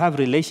need to have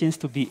relations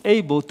to be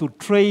able to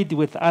trade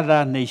with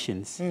other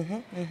nations.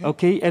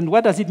 Okay, and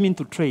what does it mean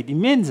to trade? It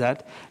means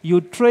that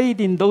you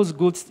trade in those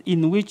goods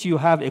in which you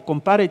have a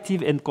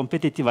comparative and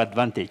competitive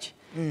advantage.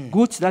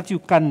 Goods that you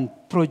can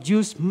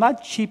produce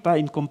much cheaper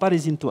in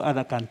comparison to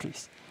other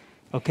countries.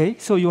 Okay,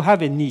 so you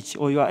have a niche,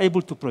 or you are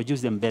able to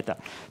produce them better.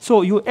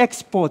 So you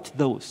export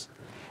those.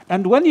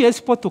 And when you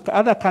export to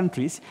other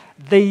countries,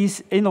 there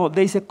is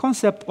a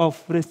concept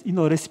of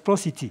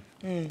reciprocity.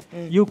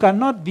 You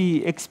cannot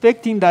be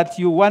expecting that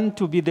you want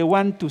to be the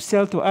one to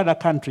sell to other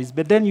countries,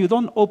 but then you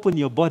don't open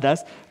your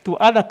borders to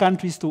other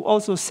countries to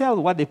also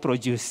sell what they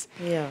produce.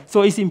 Yeah.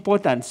 So it's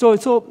important.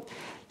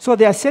 So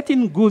there are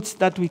certain goods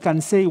that we can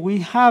say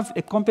we have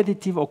a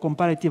competitive or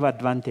comparative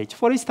advantage.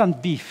 For instance,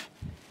 beef.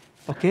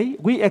 Okay,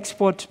 we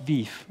export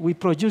beef. We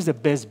produce the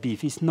best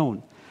beef, it's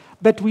known.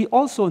 But we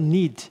also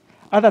need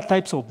other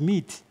types of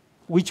meat,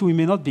 which we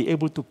may not be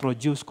able to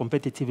produce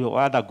competitively, or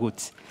other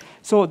goods.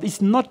 So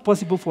it's not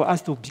possible for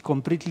us to be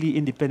completely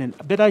independent.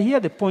 But I hear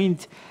the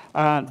point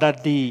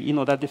that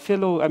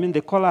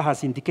the caller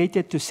has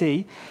indicated, to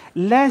say,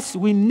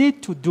 we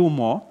need to do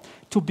more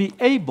to be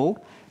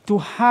able to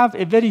have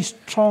a very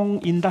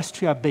strong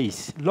industrial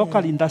base,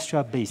 local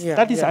industrial base. Yeah,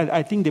 that is,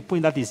 I think, the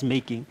point that is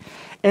making.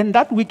 And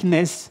that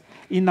weakness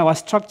in our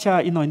structure,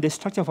 in the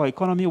structure of our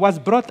economy, was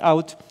brought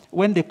out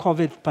when the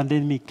COVID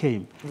pandemic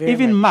came.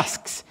 Even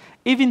masks,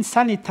 even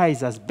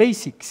sanitizers,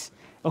 basics,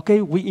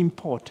 okay, we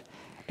import.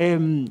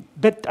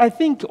 But I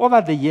think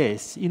over the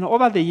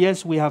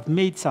years, we have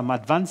made some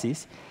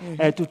advances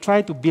to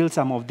try to build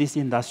some of these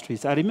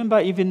industries. I remember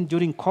even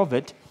during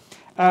COVID,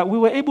 we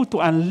were able to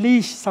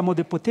unleash some of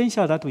the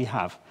potential that we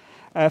have.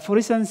 For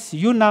instance,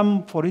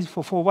 UNAM,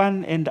 for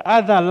one, and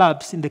other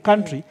labs in the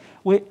country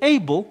were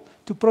able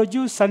to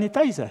produce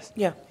sanitizers.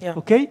 Yeah, yeah.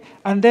 Okay?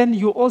 And then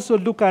you also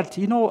look at,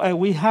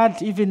 we had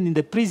even in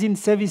the prison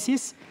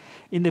services,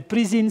 in the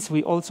prisons,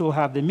 we also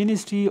have the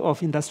Ministry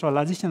of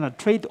Industrialization and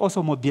Trade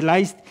also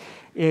mobilized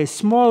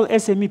small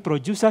SME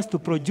producers to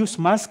produce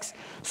masks.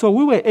 So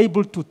we were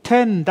able to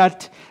turn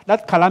that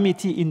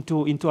calamity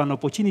into an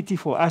opportunity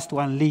for us to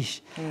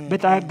unleash.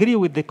 But I agree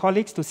with the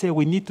colleagues to say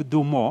we need to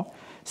do more,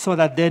 so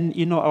that then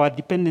our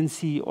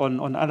dependency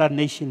on other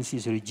nations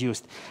is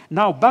reduced.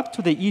 Now back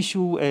to the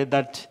issue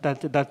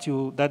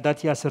that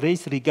he has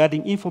raised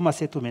regarding informal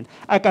settlement.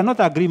 I cannot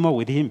agree more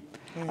with him.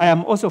 I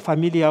am also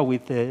familiar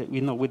with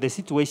the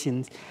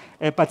situations,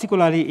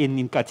 particularly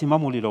in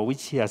Katimamulilo,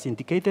 which he has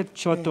indicated,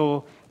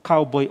 Choto,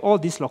 Cowboy, all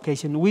these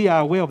locations. We are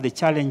aware of the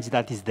challenge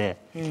that is there.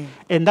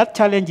 And that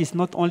challenge is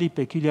not only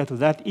peculiar to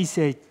that, it's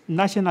a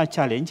national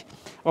challenge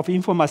of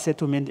informal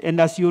settlement.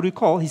 And as you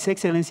recall, His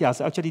Excellency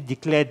has actually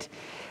declared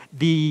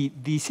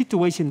the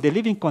situation, the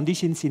living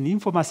conditions in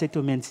informal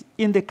settlements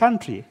in the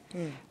country,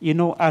 you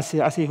know, as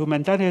a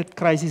humanitarian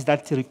crisis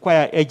that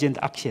require urgent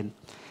action.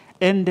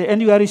 And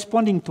we are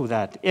responding to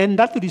that. And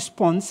that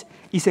response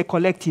is a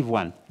collective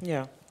one.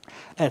 Yeah.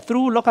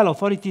 Through local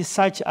authorities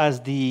such as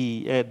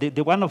the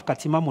one of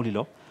Katima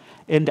Mulilo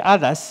and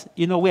others,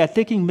 you know, we are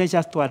taking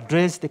measures to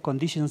address the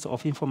conditions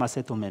of informal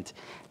settlement.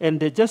 And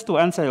just to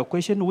answer your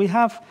question, we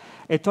have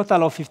a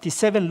total of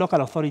 57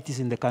 local authorities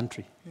in the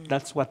country.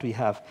 That's what we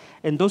have.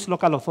 And those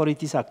local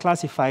authorities are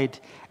classified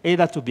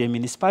either to be a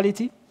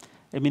municipality.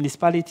 A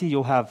municipality,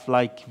 you have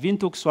like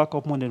Windhoek,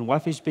 Swakopmund, and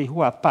Walvis Bay,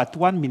 who are Part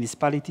 1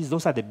 municipalities.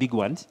 Those are the big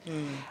ones,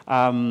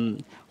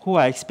 who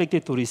are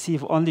expected to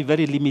receive only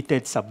very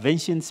limited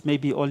subventions,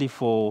 maybe only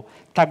for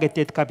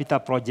targeted capital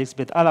projects,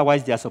 but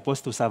otherwise they are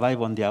supposed to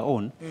survive on their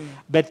own.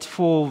 But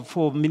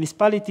for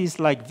municipalities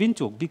like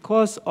Windhoek,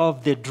 because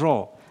of the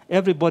draw,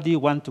 everybody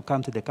wants to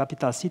come to the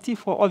capital city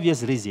for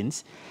obvious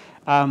reasons.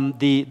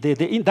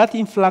 That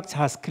influx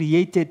has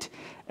created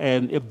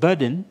a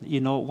burden,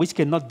 you know, which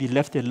cannot be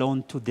left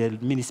alone to the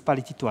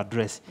municipality to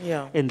address.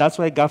 Yeah. And that's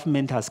why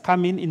government has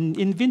come in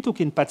Windhoek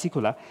in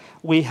particular,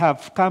 we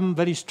have come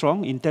very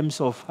strong in terms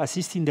of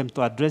assisting them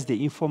to address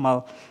the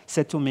informal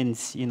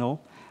settlements, you know,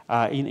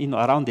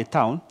 around the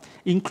town,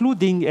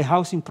 including a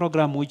housing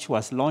program which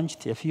was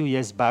launched a few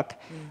years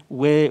back,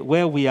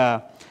 where we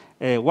are,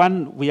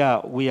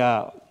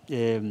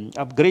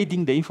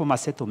 upgrading the informal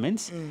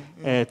settlements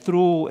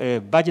through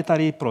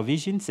budgetary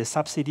provisions, a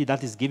subsidy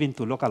that is given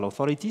to local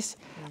authorities,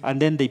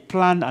 and then they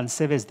plan and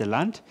service the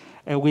land.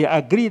 We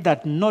agree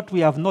that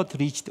we have not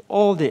reached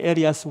all the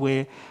areas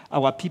where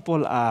our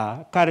people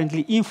are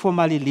currently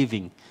informally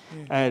living.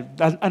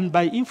 And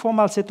by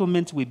informal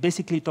settlements, we're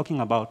basically talking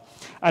about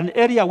an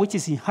area which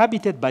is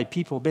inhabited by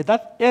people, but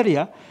that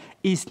area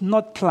is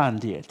not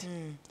planned yet.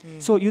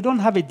 So you don't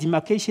have a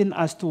demarcation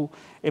as to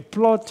a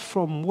plot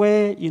from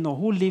where, you know,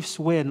 who lives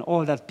where and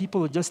all that.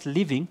 People are just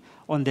living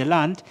on the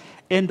land.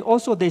 And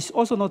also there's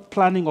also not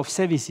planning of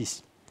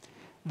services.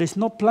 There's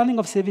no planning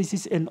of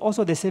services, and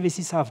also the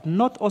services have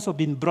not also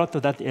been brought to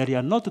that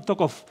area, not to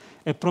talk of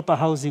a proper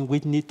housing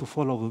which need to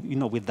follow, you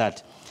know, with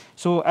that.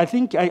 So I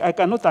think I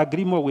cannot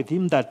agree more with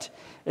him that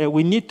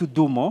we need to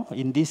do more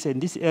in this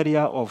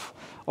area of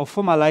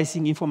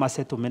formalizing informal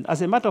settlement.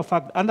 As a matter of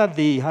fact, under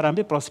the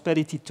Harambee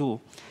Prosperity 2,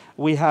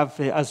 we have,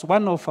 as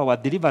one of our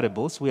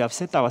deliverables, we have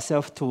set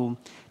ourselves to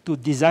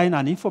design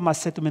an informal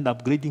settlement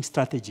upgrading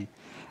strategy.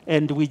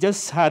 And we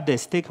just had a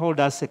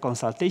stakeholders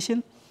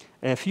consultation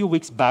a few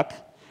weeks back,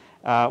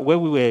 where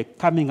we were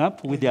coming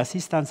up with the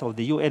assistance of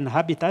the UN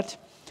Habitat.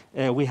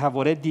 We have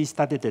already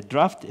started a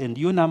draft, and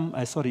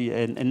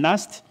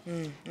NAST.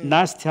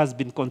 NAST has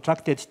been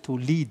contracted to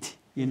lead,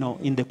 you know,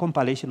 in the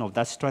compilation of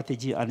that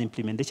strategy and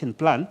implementation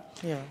plan.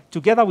 Yeah.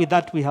 Together with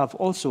that, we are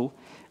also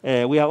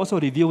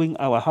reviewing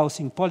our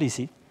housing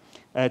policy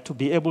to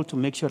be able to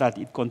make sure that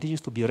it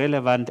continues to be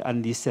relevant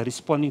and is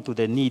responding to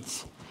the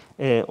needs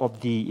of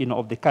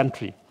the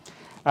country.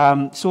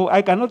 So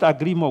I cannot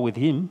agree more with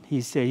him.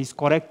 He's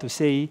correct to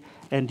say,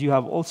 and you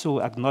have also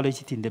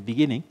acknowledged it in the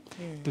beginning,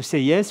 to say,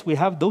 yes, we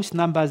have those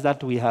numbers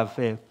that we have,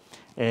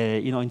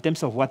 in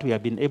terms of what we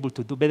have been able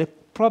to do, but the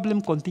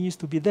problem continues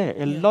to be there.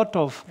 A lot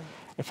of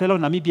fellow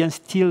Namibians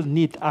still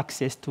need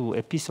access to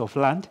a piece of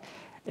land,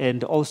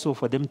 and also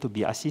for them to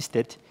be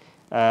assisted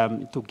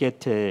to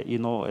get,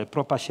 a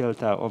proper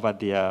shelter over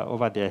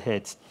their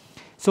heads.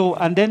 So,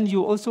 and then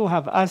you also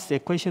have asked a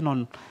question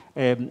on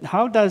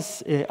how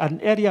does an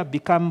area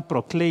become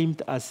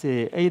proclaimed as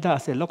either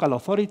as a local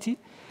authority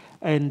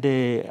and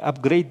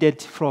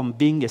upgraded from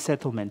being a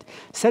settlement.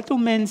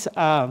 Settlements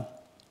are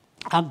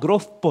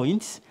growth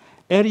points,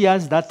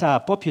 areas that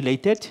are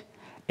populated,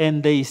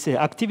 and there is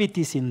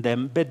activities in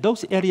them, but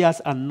those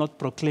areas are not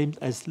proclaimed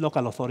as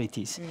local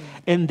authorities.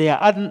 And they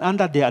are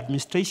under the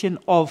administration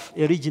of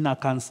a regional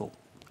council.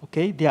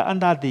 Okay, they are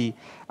under the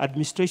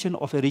administration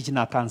of a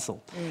regional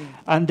council,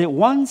 and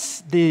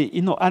once the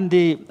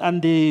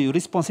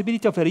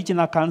responsibility of a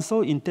regional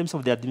council in terms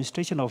of the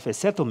administration of a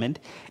settlement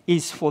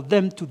is for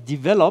them to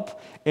develop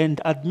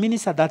and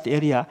administer that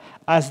area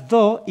as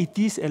though it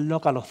is a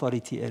local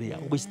authority area,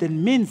 which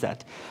then means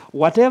that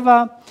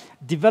whatever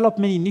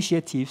development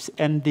initiatives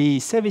and the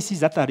services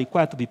that are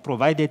required to be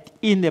provided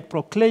in a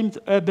proclaimed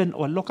urban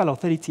or local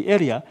authority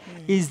area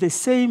is the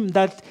same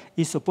that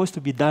is supposed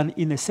to be done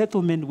in a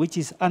settlement which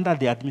is under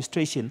the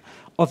administration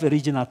of a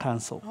regional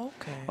council.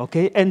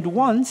 Okay. And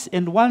once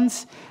there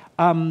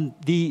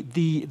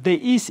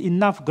is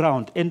enough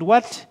ground, and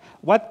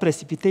what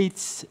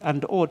precipitates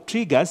and or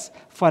triggers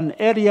for an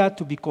area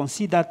to be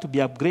considered to be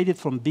upgraded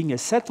from being a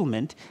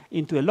settlement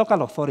into a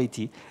local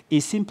authority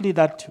is simply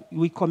that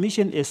we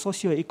commission a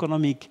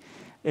socio-economic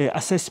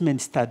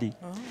assessment study.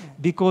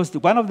 Because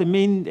one of the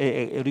main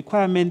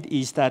requirements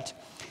is that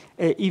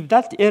if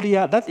that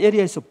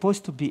area is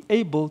supposed to be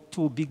able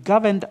to be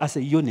governed as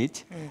a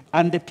unit,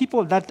 and the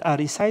people that are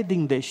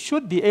residing there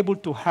should be able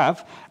to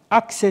have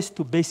access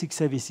to basic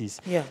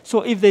services.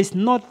 So if there's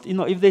not,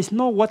 if there's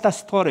no water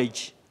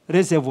storage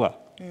reservoir,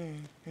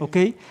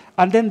 okay?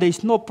 And then there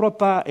is no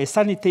proper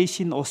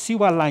sanitation or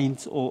sewer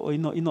lines or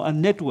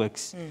and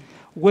networks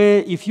where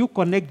if you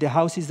connect the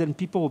houses, then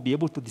people will be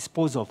able to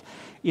dispose of.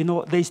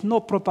 There is no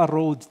proper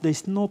roads, there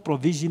is no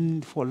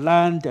provision for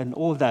land and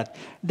all that.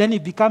 Then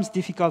it becomes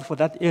difficult for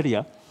that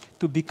area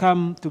to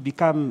become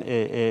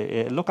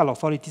local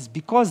authorities,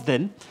 because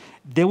then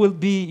you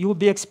will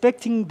be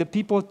expecting the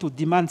people to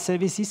demand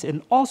services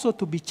and also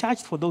to be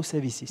charged for those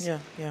services.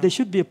 There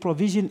should be a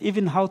provision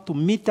even how to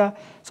meter.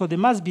 So there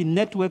must be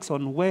networks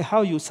on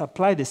how you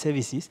supply the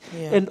services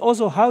and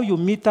also how you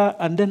meter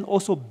and then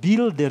also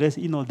bill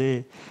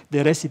the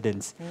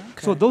residents.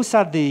 So those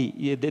are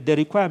the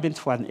requirements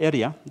for an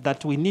area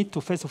that we need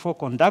to first of all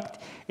conduct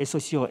a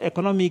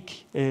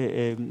socio-economic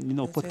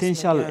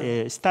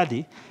potential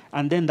study.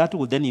 And then that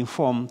will then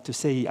inform to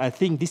say, I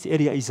think this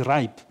area is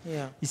ripe.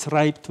 It's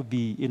ripe to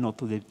be,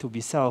 to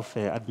be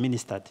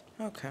self-administered.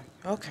 Okay.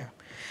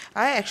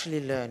 I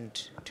actually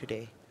learned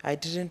today. I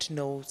didn't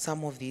know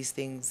some of these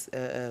things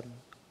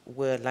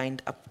were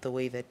lined up the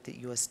way that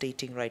you are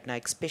stating right now,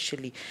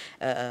 especially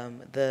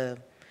the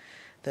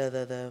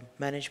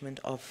management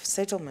of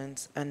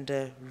settlements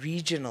under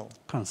regional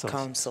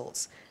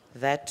councils.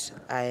 That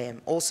I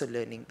am also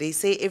learning. They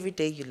say every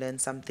day you learn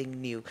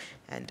something new,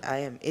 and I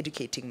am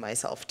educating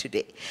myself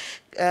today.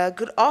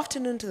 Good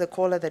afternoon to the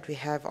caller that we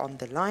have on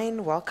the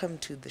line. Welcome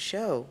to the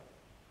show.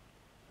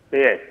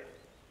 Yes.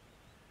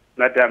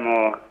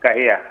 Madam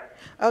Kahia.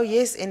 Oh,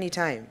 yes,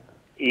 anytime.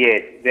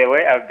 Yes, the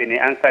way I've been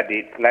answered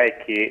it,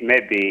 like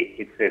maybe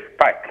it's a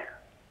spark.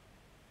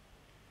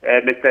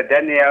 Mr.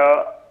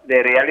 Daniel,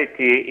 the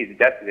reality is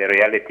just the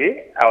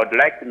reality. I would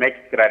like to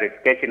make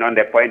clarification on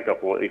the point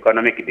of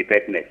economic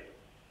independence.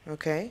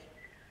 Okay.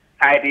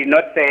 I did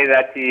not say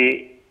that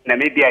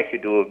Namibia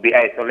should be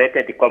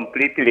isolated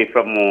completely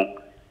from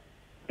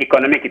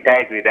economic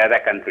ties with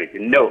other countries.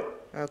 No.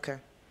 Okay.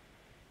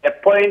 The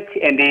point,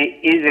 and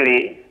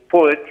easily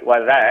put,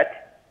 was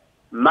that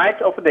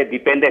much of the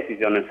dependence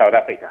is on South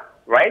Africa,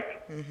 right?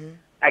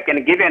 I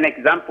can give you an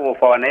example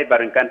for a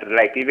neighboring country,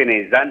 like even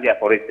in Zambia,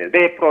 for instance.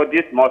 They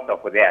produce most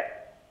of theirs.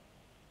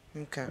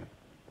 Okay.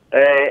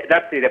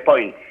 That's the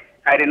point.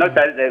 I did not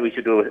say that we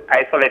should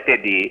isolate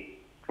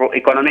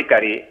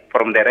economically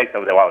from the rest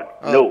of the world.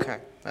 Okay.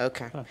 No.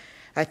 Okay.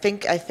 I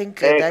think coming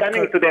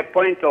to the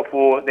point of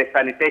the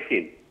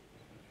sanitation,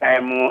 I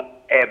am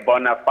a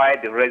bona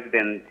fide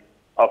resident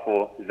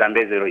of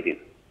Zambezi region.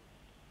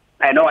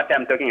 I know what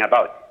I'm talking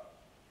about.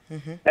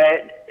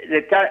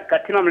 The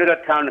Katimam Little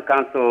Town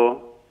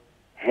Council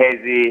has,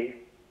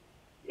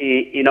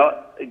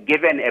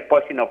 given a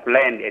portion of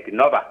land at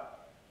Nova.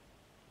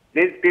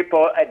 These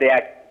people are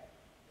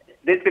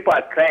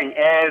crying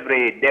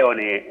every day on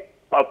a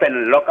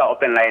local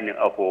open line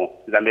of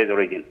Zambezi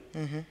region.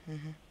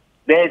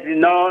 There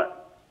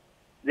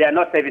are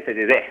no services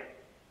there.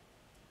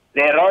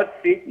 The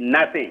roads,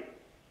 nothing.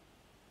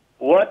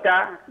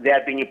 Water, they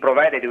are being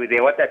provided with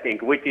a water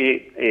tank, which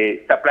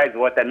supplies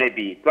water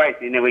maybe twice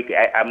in a week.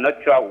 I'm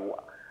not sure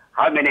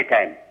how many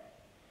times.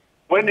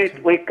 When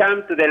we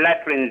come to the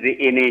latrines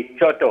in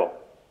Choto,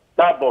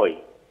 Starboy,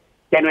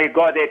 can we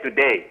go there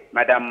today,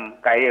 Madam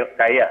Kaya?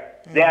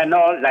 There are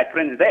no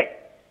latrines there.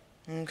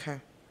 Okay.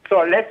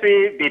 So let's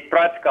be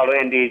practical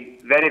and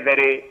very,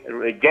 very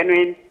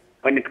genuine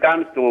when it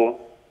comes to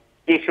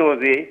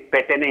issues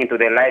pertaining to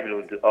the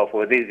livelihood of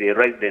these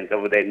residents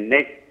of the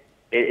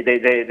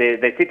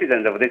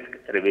citizens of this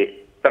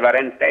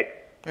sovereign state.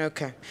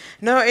 Okay.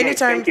 No,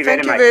 anytime. Yes,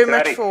 thank you very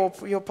much for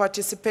your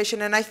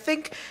participation. And I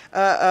think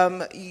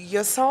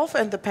yourself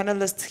and the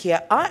panelists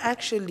here are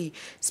actually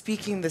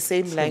speaking the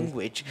same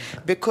language,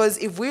 because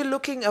if we're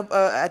looking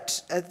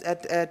at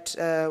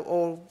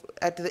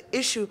the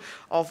issue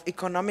of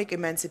economic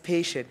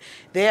emancipation,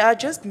 they are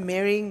just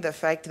mirroring the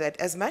fact that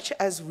as much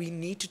as we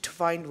need to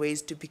find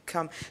ways to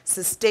become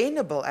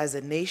sustainable as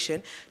a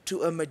nation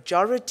to a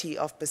majority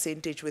of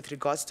percentage with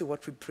regards to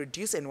what we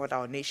produce and what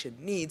our nation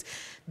needs,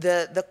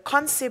 the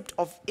concept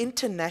of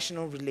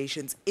international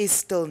relations is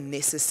still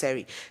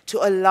necessary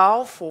to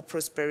allow for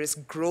prosperous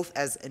growth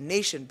as a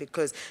nation,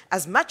 because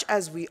as much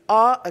as we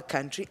are a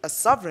country, a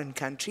sovereign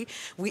country,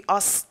 we are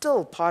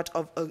still part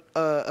of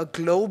a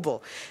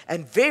global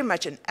and very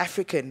much an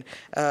African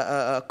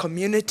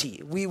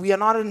community. We are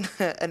not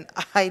an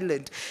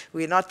island.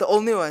 We're not the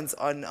only ones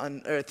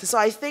on earth. So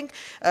I think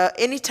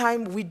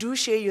anytime we do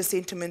share your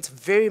sentiments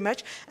very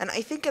much, and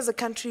I think as a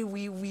country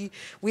we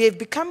have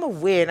become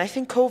aware, and I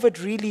think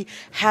COVID really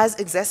has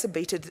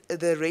exacerbated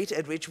the rate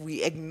at which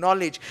we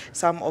acknowledge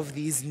some of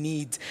these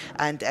needs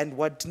and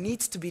what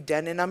needs to be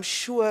done. And I'm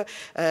sure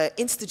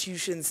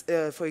institutions,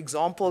 for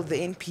example, the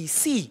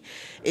NPC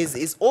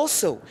is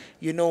also,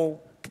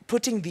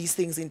 putting these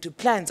things into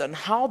plans on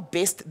how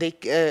best they,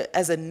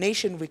 as a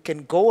nation, we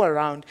can go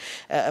around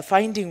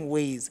finding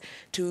ways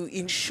to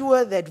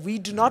ensure that we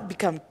do not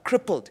become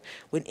crippled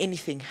when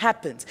anything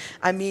happens.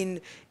 I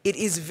mean, it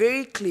is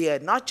very clear,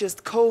 not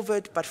just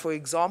COVID, but for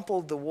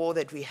example, the war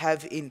that we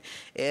have in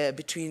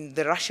between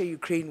the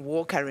Russia-Ukraine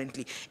war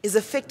currently is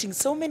affecting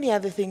so many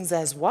other things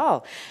as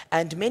well.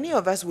 And many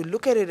of us will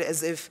look at it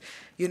as if,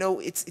 you know,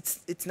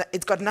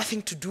 it's got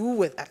nothing to do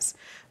with us.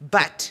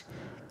 But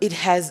it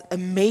has a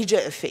major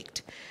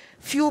effect.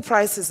 Fuel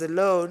prices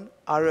alone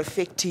are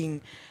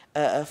affecting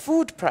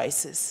food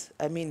prices.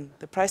 I mean,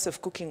 the price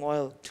of cooking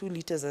oil, 2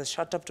 liters, has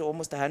shot up to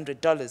almost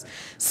 $100.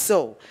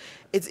 So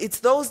it's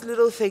those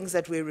little things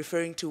that we're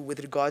referring to with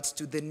regards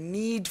to the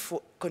need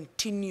for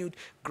continued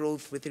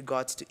growth with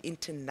regards to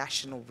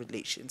international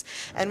relations.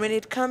 And when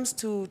it comes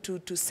to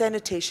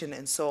sanitation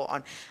and so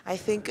on, I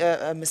think,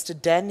 Mr.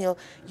 Daniel,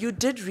 you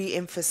did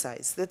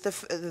re-emphasize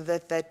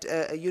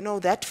that, you know,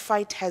 that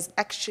fight has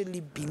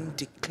actually been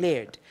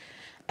declared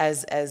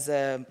as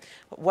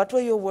what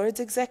were your words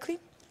exactly?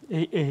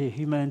 A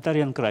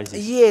humanitarian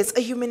crisis. Yes, a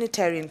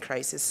humanitarian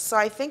crisis. So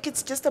I think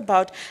it's just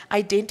about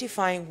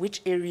identifying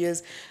which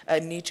areas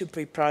need to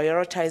be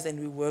prioritized, and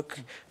we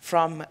work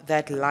from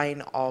that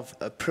line of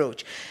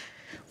approach.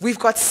 We've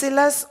got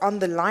Silas on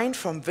the line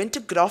from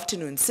Windhoek. Good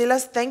afternoon.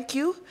 Silas, thank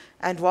you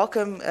and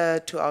welcome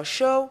to our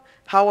show.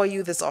 How are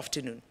you this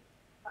afternoon?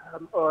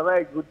 All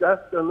right. Good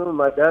afternoon,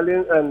 my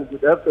darling, and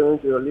good afternoon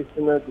to your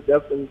listener. Good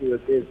afternoon to your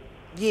guest.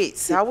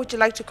 Yes. How would you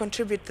like to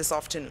contribute this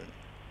afternoon?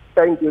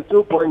 Thank you.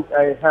 2 points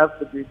I have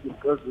to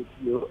discuss with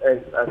you as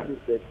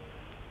assisted.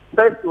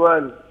 First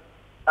one,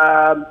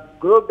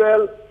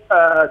 global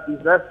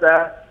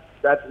disaster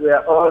that we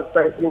are all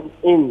facing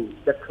in,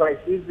 the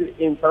crisis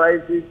in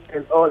prices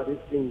and all these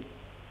things.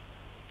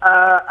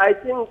 I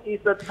think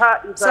it's a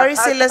hard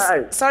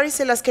time. Sorry,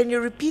 Silas, can you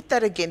repeat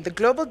that again? The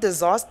global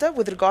disaster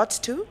with regards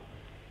to?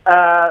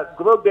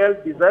 Global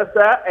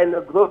disaster and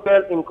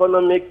global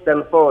economic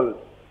downfall.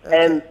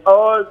 Okay. And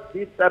all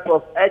this type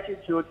of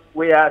attitude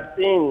we are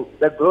seeing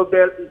the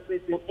global is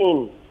facing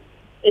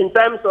in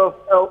terms of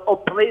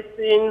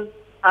oppressing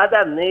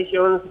other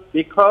nations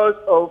because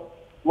of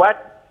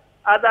what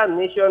other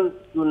nations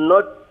do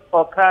not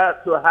occur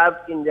to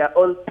have in their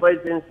own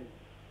presence.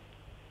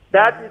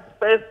 That is the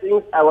first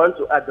thing I want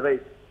to address.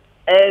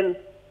 And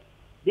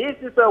this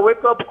is a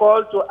wake-up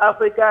call to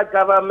Africa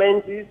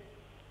governments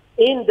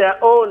in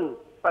their own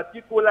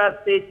particular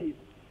states,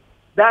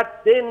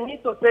 that they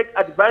need to take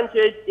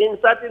advantage in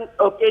certain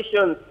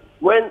occasions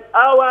when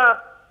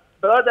our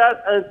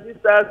brothers and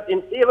sisters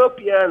in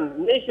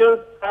European nations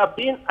have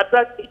been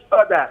attacking each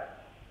other.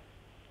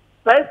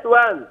 First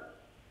one,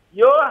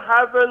 you're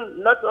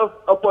having lots of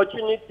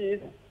opportunities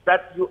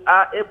that you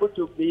are able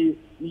to be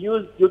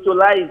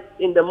utilized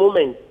in the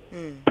moment.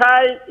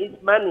 Time is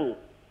money,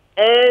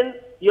 and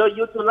you're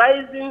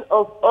utilizing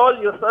of all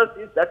your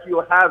sources that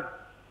you have.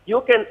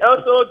 You can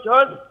also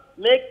just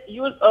make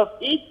use of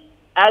it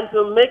and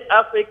to make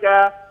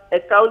Africa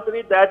a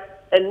country a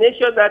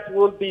nation that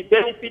will be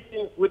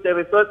benefiting with the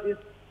resources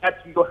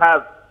that you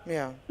have.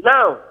 Yeah.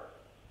 Now,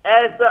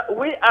 as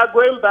we are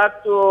going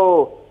back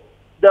to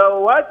the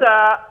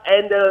water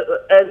and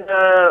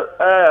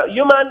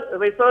human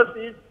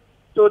resources,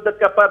 to the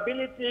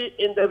capability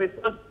in the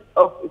resources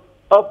of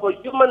a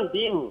human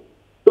being,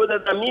 to the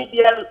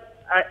Namibian,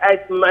 I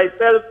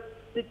myself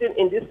sitting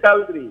in this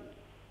country,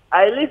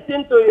 I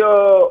listened to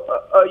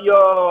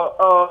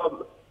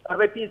your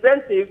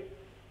representative.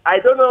 I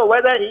don't know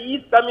whether he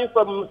is coming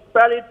from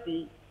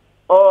municipality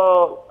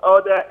or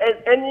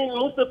any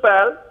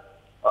municipal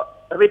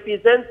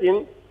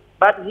representing,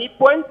 but he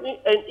points me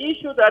an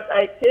issue that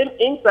I came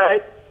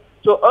inside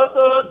to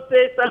also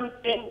say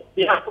something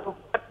behalf of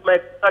what my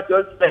father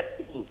just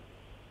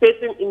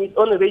facing in his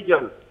own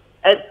region.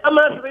 As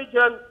Thomas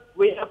region,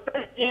 we are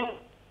facing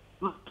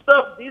most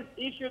of these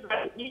issues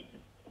that he is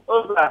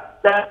over,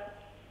 that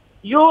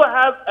you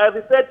have a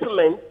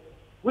resettlement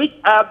which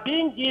are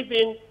being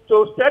given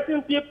to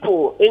certain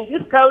people in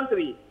this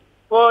country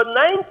for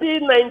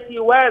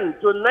 1991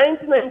 to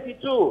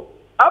 1992.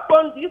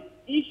 Upon these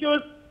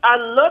issues are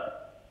not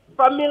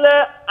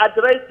familiar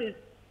addresses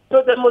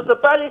to the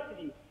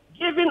municipality,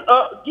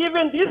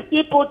 giving these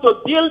people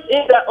to build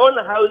in their own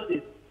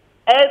houses.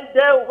 And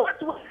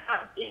what we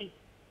have is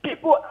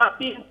people are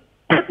being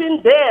put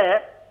in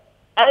there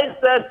as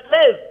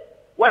slaves.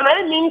 When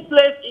I mean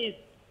slaves is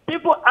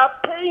people are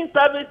paying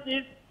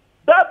services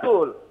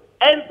double.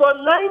 And for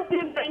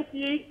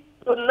 1990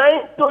 to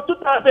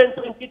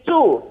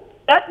 2022,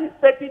 that is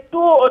 32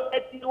 or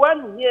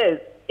 31 years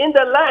in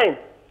the line.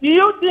 Do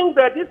you think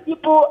that these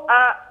people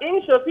are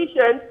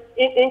insufficient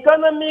in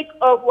economic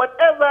of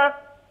whatever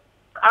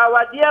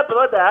our dear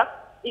brother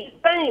is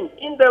saying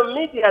in the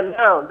media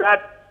now,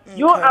 that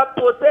you are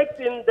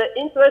protecting the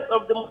interests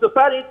of the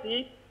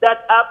municipality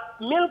that are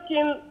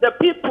milking the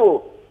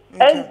people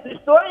and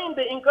destroying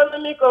the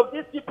economic of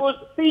these people's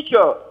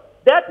future?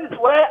 That is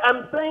why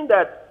I'm saying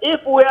that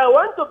if we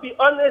want to be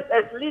honest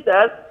as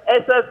leaders,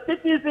 as a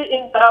citizen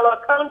in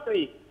our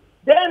country,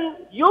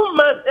 then you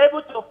must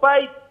able to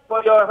fight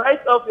for your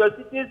rights of your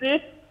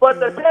citizens, for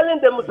telling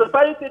the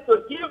municipality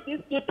to give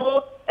these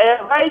people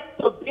a right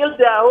to build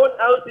their own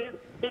houses,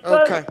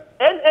 because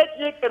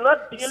NHA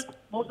cannot build,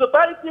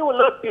 municipality will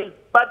not build.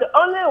 But the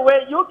only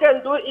way you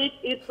can do it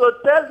is to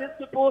tell these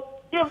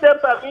people, give them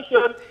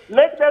permission,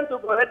 make them to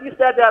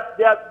register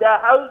their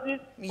houses,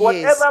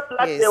 whatever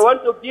plot they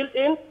want to build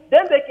in,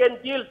 then they can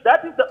build.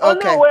 That is the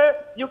only way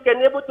you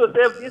can able to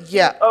save this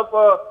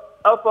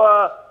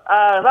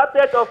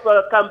rapid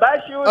of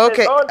combustion.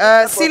 Okay,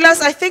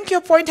 Silas, I think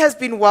your point has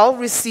been well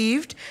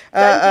received.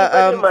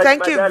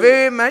 Thank you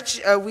very much.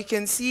 We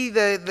can see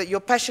your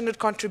passionate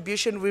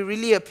contribution. We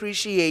really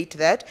appreciate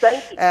that.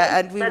 Thank you.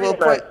 And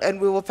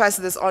we will pass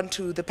this on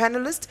to the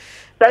panelists.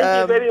 Thank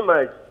you very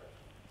much.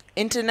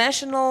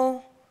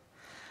 International,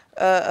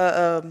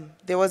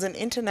 there was an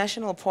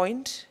international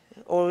point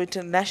or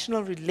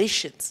international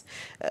relations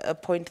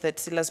point that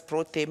Silas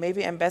brought there.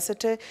 Maybe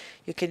Ambassador,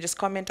 you can just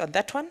comment on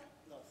that one.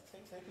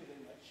 Thank you very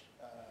much.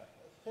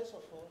 First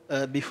of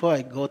all, before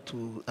I go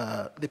to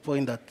the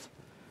point that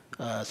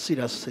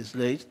Silas has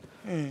raised,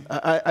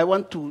 I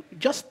want to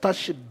just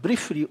touch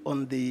briefly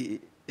on the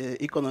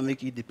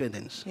economic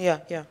independence.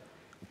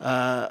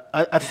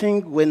 I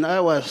think when I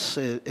was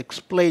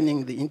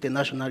explaining the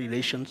international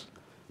relations,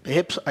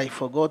 perhaps I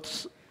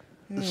forgot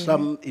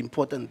some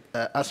important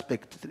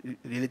aspect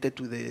related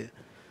to the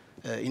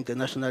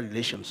international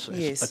relations,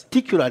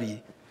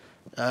 particularly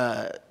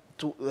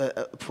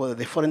for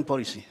the foreign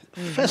policy.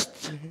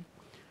 First,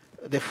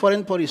 the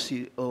foreign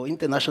policy or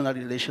international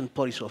relation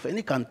policy of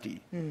any country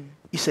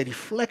is a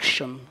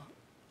reflection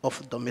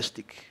of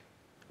domestic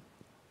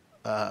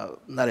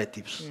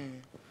narratives.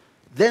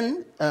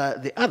 Then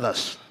the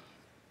others,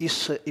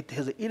 it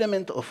has an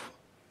element of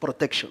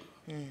protection.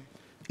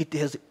 It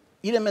has an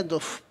element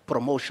of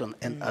promotion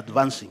and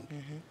advancing.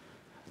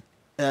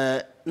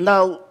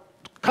 Now,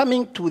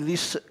 coming to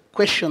this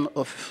question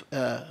of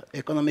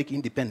economic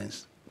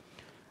independence,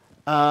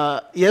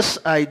 yes,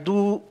 I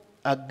do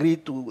agree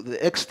to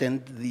the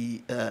extent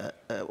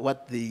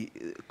what the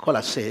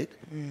caller said,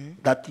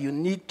 that you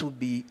need to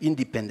be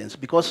independent,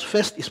 because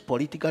first is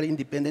political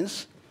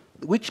independence,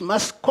 which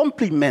must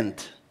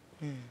complement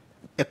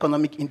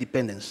economic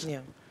independence.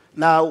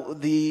 Now,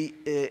 the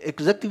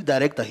executive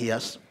director here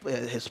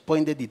has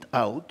pointed it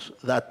out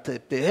that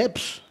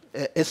perhaps,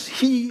 as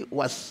he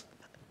was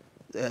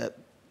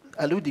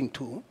alluding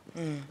to,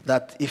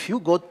 that if you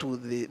go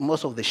to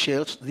most of the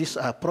shelves, these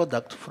are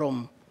products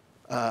from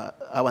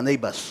our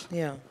neighbors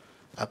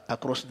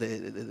across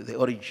the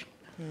origin.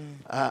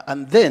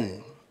 And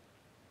then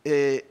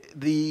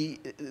the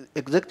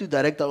executive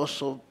director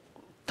also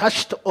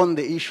touched on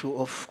the issue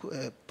of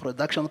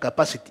production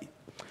capacity.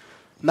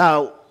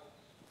 Now,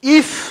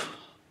 if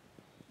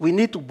we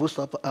need to boost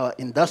up our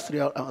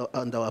industrial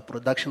and our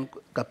production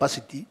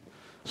capacity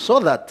so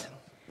that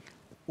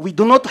we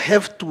do not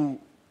have to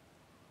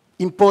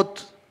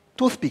import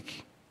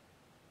toothpick,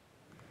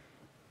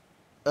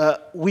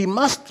 we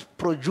must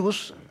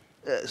produce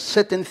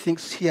certain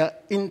things here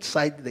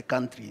inside the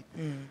country.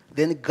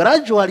 Then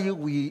gradually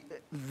we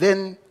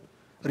then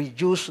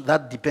reduce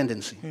that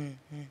dependency.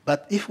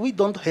 But if we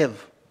don't have,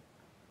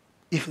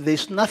 if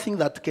there's nothing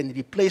that can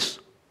replace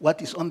what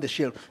is on the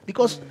shelf,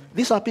 because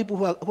these are people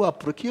who are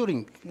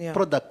procuring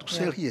product to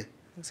sell here.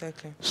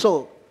 Exactly.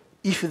 So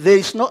if there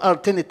is no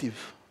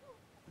alternative,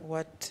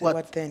 what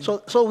then?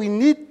 So we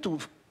need to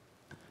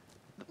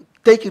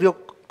take real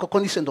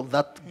cognizance of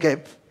that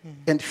gap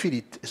and fill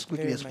it as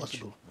quickly as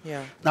possible.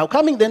 Now,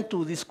 coming then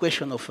to this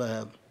question of,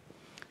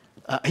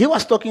 he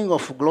was talking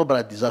of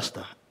global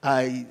disaster.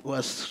 I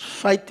was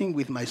fighting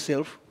with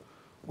myself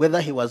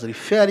whether he was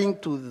referring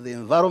to the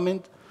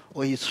environment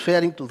or he's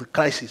referring to the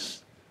crisis.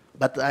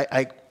 But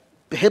I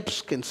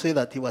perhaps can say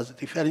that he was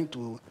referring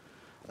to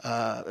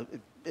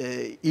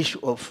issue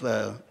of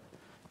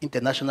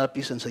international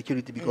peace and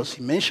security, because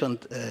he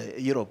mentioned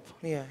Europe.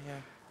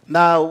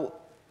 Now,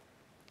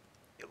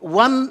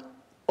 one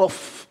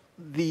of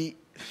the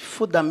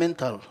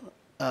fundamental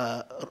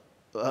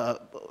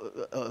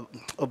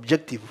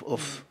objective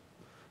of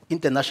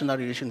international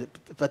relations,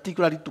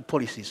 particularly to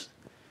policies,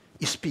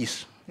 is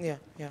peace.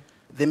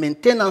 The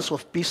maintenance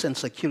of peace and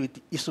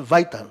security is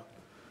vital,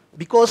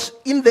 because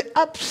in the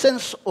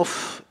absence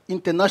of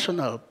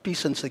international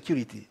peace and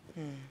security,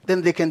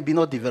 then there can be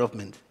no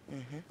development.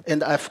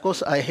 And of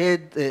course, I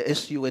heard,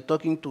 as you were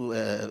talking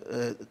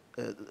to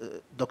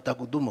Dr.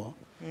 Gudumo,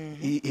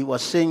 he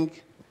was saying,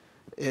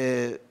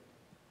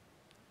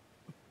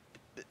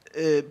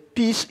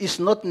 peace is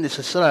not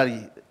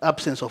necessarily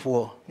absence of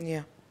war.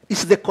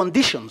 It's the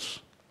conditions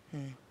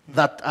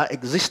that are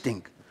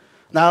existing.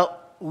 Now,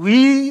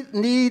 we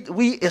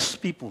as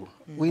people,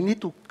 we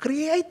need to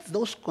create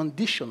those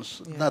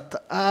conditions that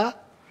are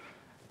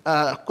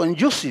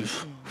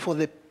conducive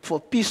for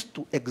peace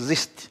to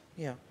exist.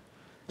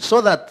 So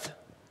that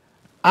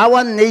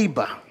our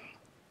neighbor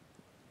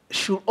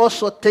should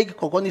also take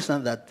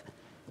cognizance that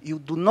you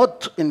do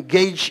not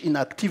engage in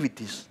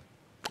activities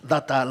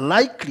that are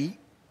likely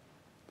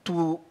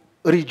to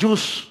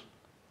reduce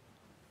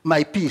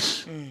my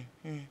peace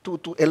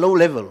to a low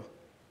level.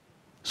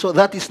 So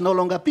that is no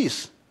longer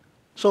peace.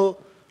 So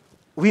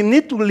we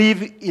need to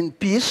live in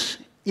peace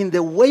in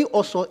the way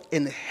also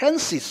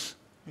enhances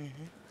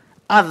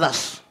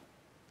others'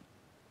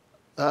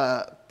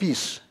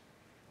 peace.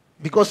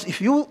 Because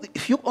if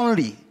you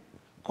only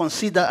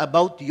consider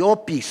about your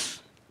peace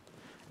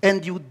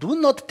and you do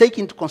not take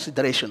into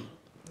consideration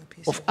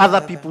of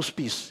other people's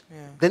peace,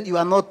 then you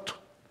are not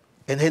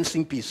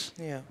enhancing peace.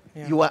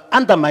 You are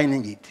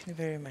undermining it.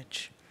 Very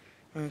much.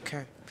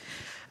 Okay.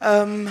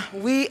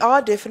 We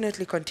are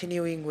definitely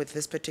continuing with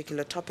this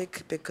particular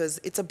topic because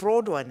it's a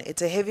broad one.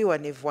 It's a heavy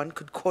one, if one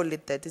could call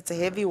it that. It's a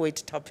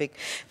heavyweight topic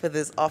for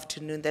this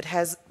afternoon that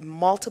has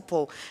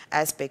multiple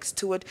aspects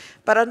to it.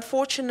 But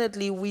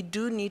unfortunately, we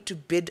do need to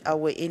bid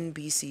our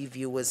NBC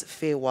viewers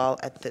farewell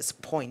at this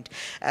point.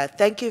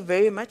 Thank you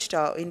very much to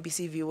our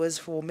NBC viewers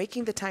for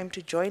making the time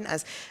to join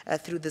us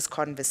through this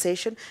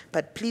conversation.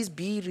 But please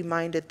be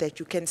reminded that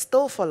you can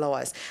still follow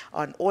us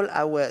on all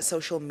our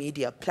social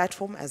media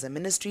platforms as a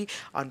ministry.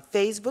 On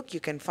Facebook, you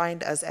can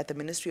find us at the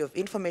Ministry of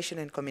Information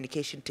and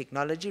Communication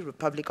Technology,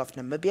 Republic of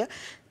Namibia.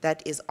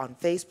 That is on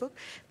Facebook.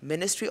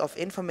 Ministry of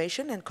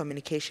Information and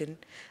Communication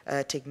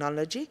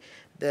Technology,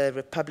 the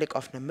Republic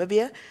of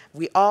Namibia.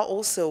 We are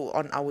also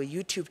on our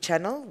YouTube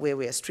channel where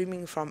we are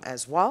streaming from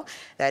as well.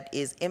 That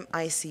is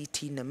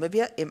MICT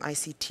Namibia.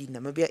 MICT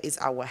Namibia is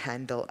our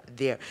handle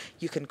there.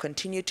 You can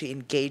continue to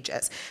engage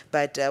us.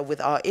 But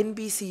with our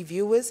NBC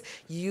viewers,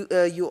 you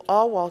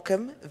are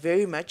welcome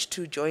very much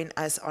to join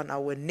us on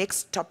our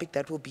next topic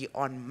that will be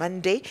on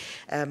Monday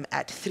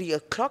at 3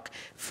 o'clock.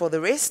 For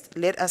the rest,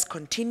 let us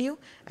continue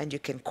and you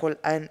can call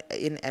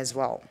in as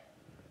well.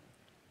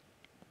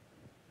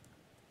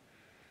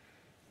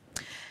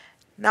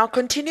 Now,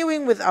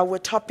 continuing with our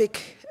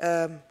topic,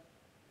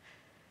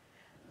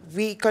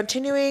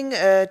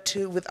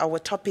 with our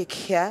topic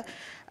here,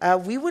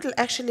 we would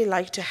actually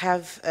like to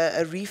have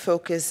a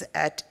refocus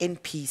at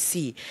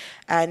NPC.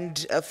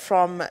 And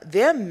from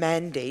their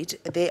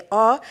mandate, they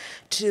are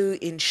to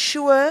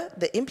ensure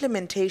the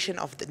implementation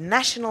of the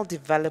national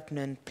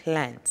development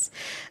plans.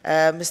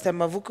 Mr.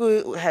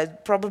 Mavuku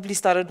had probably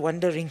started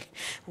wondering,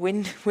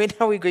 when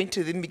are we going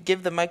to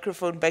give the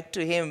microphone back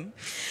to him?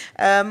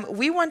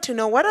 We want to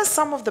know, what are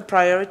some of the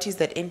priorities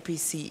that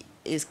NPC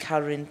is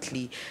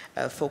currently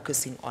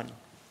focusing on?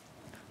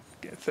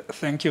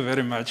 Thank you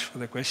very much for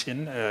the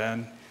question.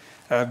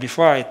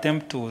 Before I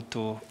attempt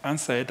to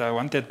answer it, I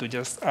wanted to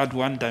just add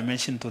one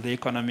dimension to the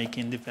economic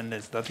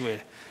independence that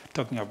we're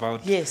talking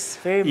about. Yes,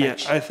 very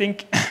much. I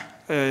think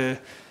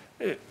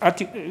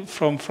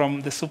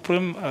from the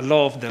supreme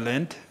law of the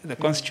land, the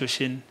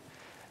Constitution,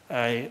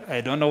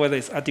 I don't know whether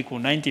it's Article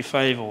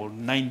 95 or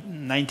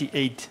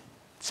 98,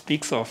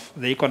 speaks of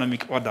the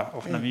economic order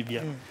of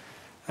Namibia.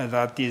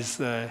 That is,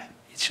 it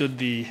should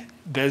be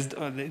based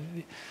on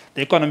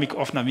the economic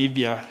of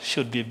Namibia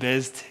should be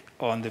based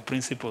on the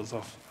principles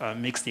of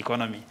mixed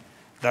economy.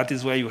 That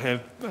is where you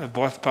have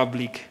both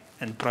public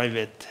and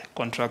private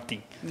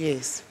contracting.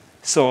 Yes.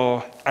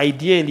 So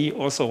ideally,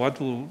 also what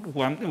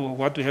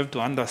we have to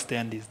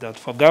understand is that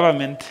for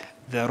government,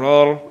 the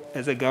role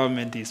as a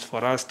government is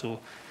for us to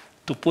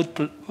put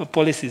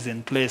policies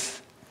in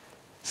place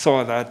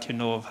so that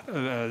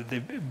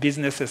the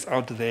businesses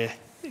out there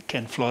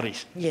can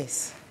flourish.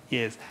 Yes.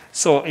 Yes.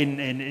 So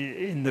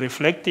in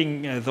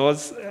reflecting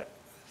those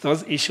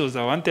issues,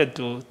 I wanted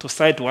to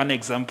cite one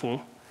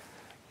example.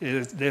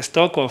 There's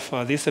talk of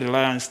this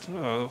reliance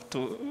in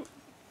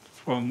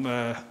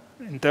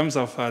terms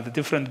of the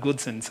different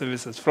goods and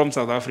services from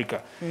South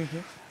Africa.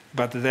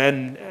 But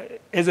then,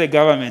 as a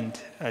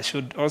government, I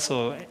should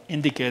also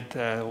indicate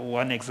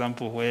one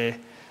example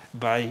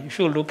whereby, if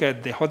you look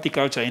at the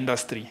horticulture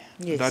industry,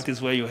 that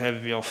is where you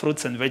have your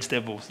fruits and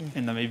vegetables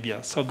in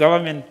Namibia. So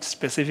government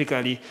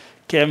specifically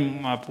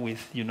came up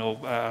with,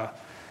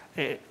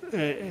 a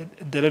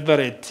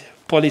deliberate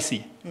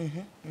policy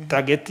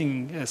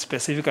targeting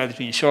specifically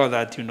to ensure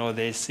that,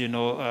 there's,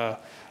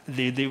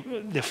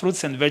 the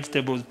fruits and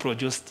vegetables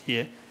produced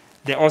here,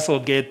 they also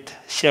get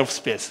shelf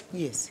space.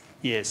 Yes.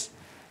 Yes.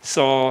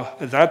 So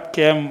that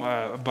came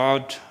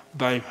about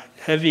by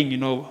having,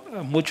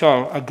 a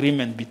mutual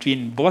agreement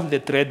between both the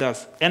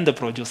traders and the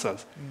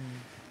producers.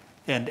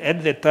 And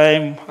at the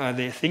time,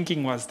 the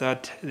thinking was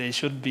that there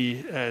should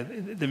be,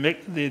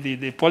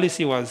 the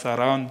policy was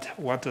around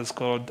what was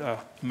called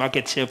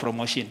market share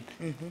promotion,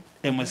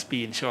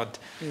 MSP in short.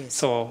 Yes.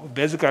 So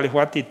basically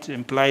what it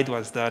implied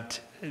was that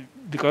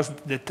because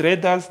the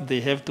traders,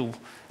 they have to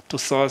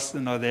source,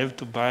 they have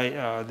to buy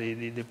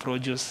the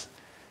produce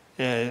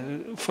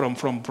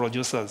from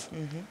producers.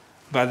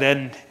 But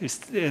then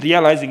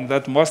realizing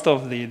that most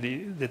of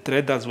the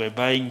traders were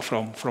buying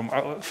from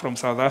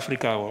South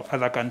Africa or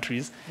other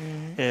countries,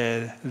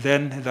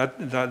 then that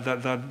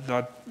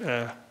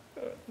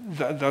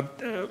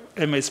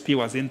MSP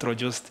was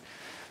introduced,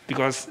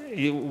 because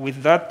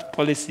with that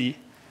policy,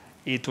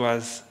 it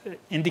was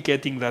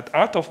indicating that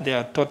out of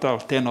their total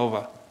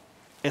turnover,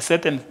 a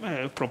certain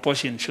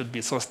proportion should be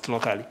sourced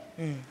locally.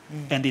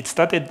 And it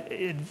started at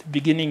the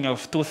beginning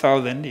of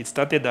 2000, it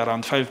started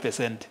around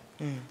 5%.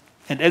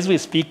 And as we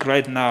speak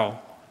right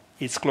now,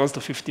 it's close to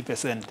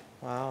 50%.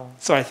 Wow.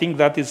 So I think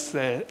that is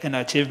an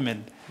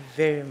achievement.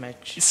 Very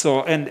much.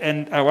 So,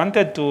 and I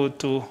wanted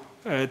to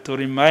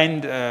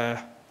remind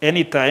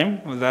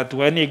anytime that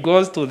when he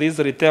goes to these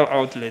retail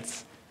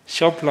outlets,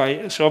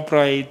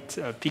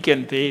 ShopRite, Pick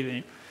and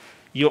Pay,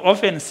 you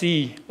often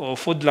see, or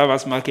Food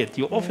Lovers Market,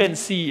 you often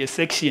see a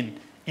section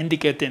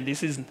indicating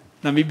this is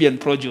Namibian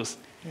produce.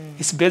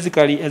 It's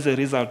basically as a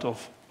result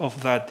of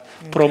that,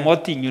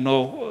 promoting,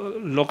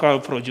 local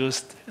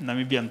produced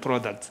Namibian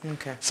products.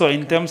 So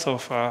in terms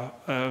of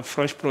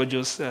fresh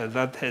produce,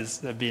 that has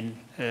been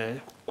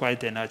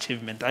quite an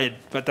achievement.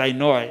 But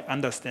I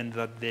understand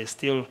that there's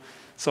still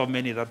so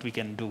many that we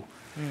can do.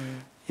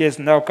 Yes,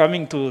 now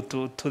coming to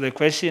the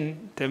question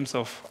in terms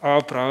of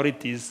our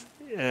priorities,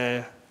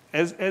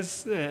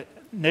 as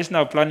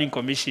National Planning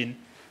Commission,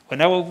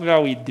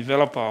 whenever we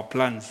develop our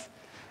plans,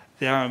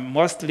 they are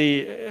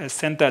mostly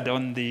centered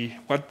on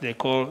what they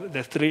call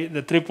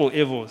the triple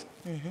evils,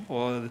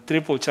 or the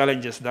triple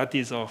challenges, that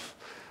is of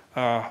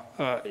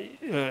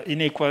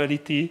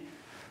inequality,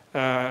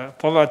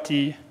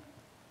 poverty,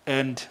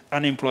 and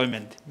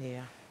unemployment.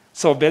 Yeah.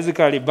 So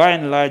basically, by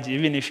and large,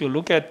 even if you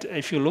look at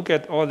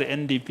all the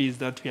NDPs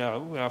that we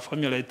are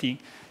formulating,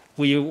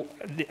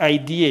 the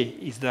idea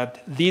is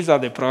that these are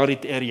the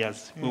priority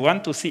areas. We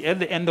want to see, at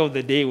the end of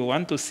the day, we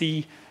want to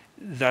see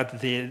that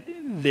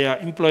there are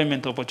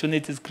employment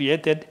opportunities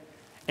created.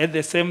 At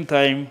the same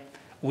time,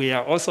 we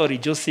are also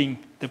reducing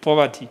the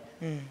poverty.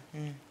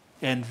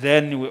 And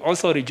then we're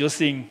also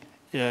reducing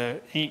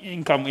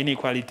income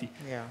inequality.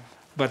 Yeah.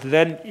 But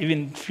then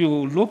even if you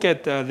look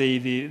at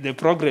the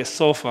progress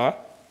so far,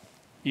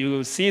 you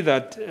will see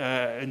that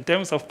in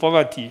terms of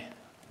poverty,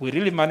 we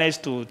really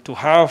managed to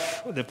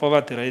halve the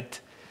poverty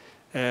rate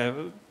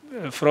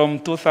from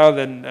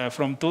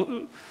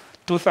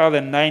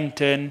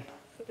 2009-10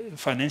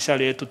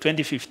 financial year to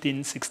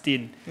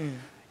 2015-16.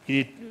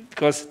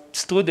 Because it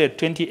stood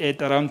at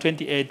around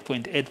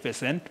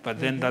 28.8%, but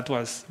then that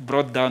was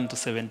brought down to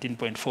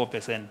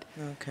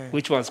 17.4%,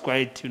 which was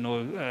quite,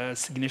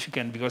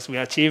 significant, because we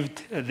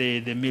achieved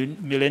the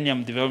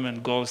Millennium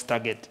Development Goals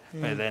target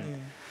by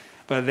then.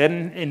 But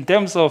then, in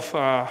terms of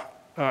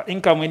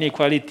income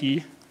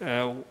inequality,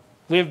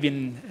 we've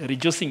been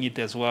reducing it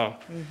as well.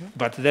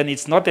 But then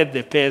it's not at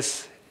the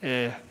pace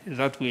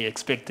that we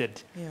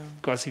expected.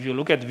 Because if you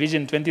look at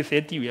Vision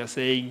 2030, we are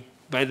saying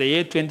by the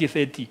year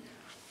 2030,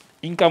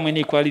 income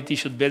inequality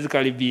should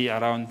basically be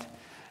around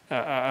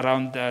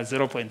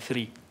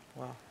 0.3.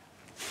 Wow.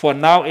 For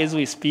now, as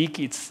we speak,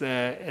 it's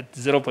at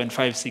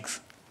 0.56.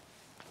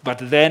 But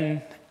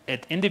then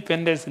at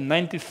independence, in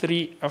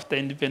 93, after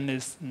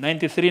independence,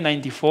 93,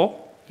 94,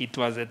 it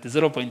was at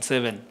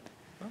 0.7.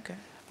 Okay.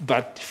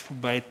 But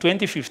by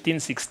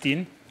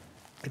 2015-16,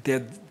 it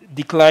had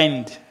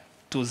declined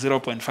to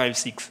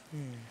 0.56.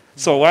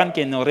 So one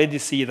can already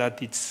see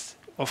that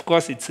of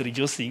course, it's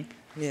reducing.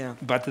 Yeah.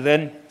 But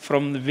then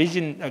from the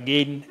vision,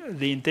 again,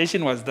 the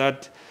intention was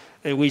that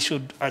we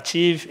should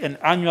achieve an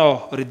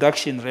annual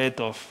reduction rate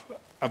of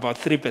about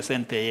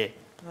 3% per year.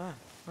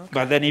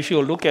 But then if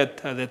you look at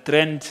the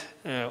trend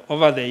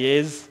over the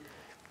years,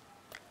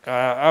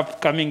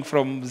 coming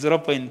from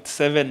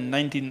 0.7,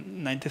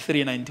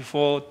 93,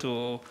 94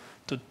 to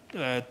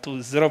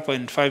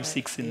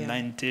 0.56 in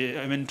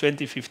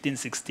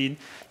 2015-16,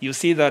 you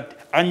see that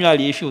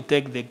annually, if you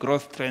take the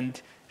growth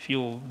trend, if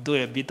you do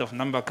a bit of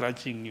number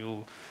crunching,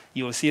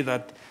 you'll see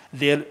that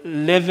the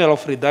level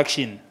of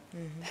reduction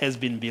has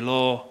been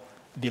below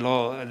the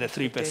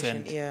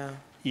 3%. Yeah.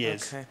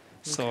 Yes. Okay.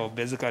 So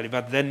basically,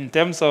 but then in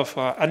terms of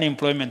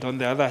unemployment, on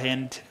the other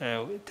hand,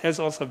 it has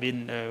also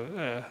been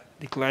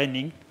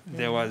declining.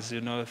 There was,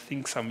 I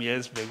think some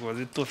years back, was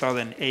it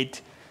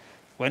 2008,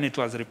 when it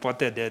was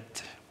reported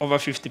at over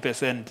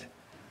 50%.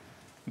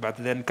 But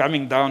then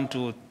coming down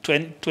to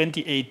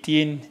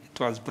 2018, it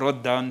was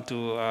brought down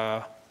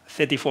to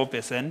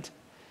 34%.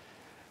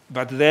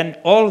 But then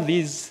all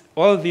these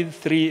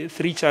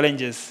three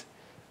challenges,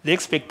 the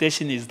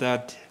expectation is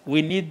that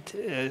we need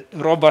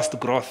robust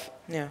growth.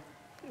 Yeah.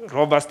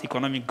 Robust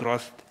economic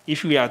growth,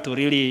 if we are to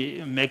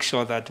really make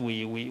sure that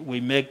we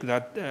make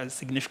that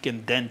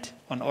significant dent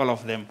on all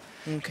of them.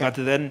 Okay. But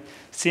then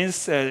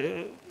since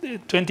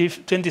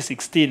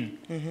 2016,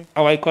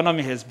 our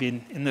economy has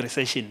been in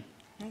recession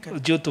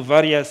due to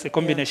a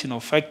combination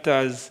of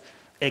factors,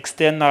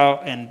 external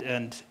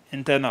and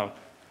internal.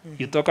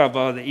 You talk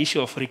about the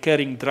issue of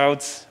recurring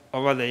droughts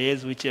over the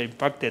years, which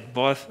impacted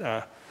both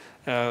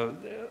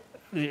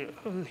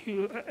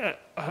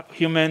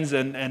humans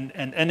and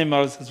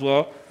animals as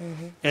well.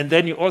 And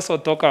then you also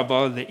talk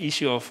about the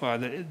issue of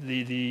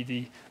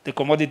the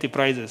commodity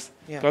prices,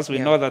 because we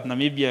know that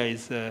Namibia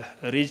is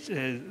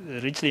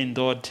richly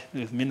endowed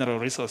with mineral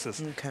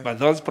resources, but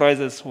those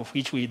prices of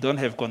which we don't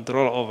have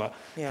control over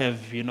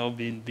have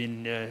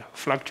been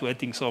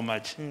fluctuating so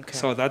much.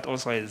 So that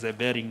also has a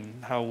bearing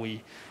in how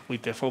we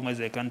perform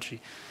as a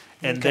country.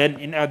 And then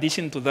in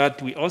addition to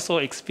that, we also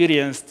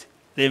experienced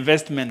the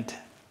investment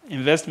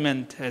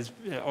has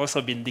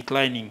also been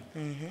declining,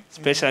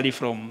 especially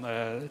from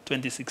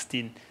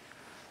 2016.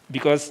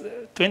 because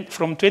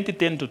from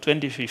 2010 to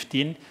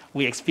 2015,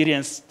 we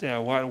experienced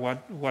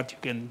what you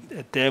can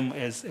term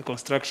as a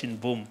construction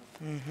boom.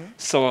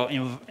 So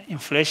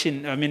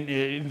inflation,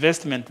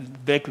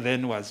 investment back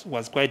then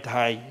was quite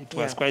high. It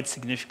was quite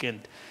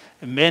significant,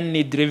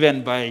 mainly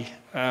driven by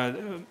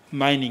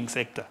mining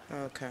sector.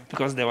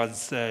 Because there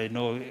was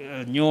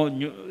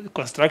new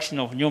construction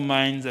of new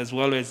mines as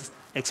well as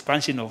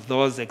expansion of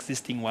those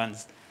existing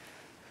ones.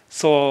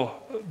 So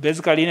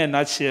basically, in a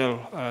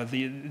nutshell,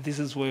 this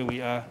is where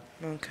we are.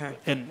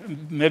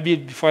 And maybe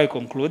before I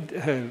conclude,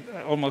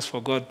 I almost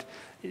forgot,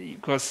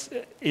 because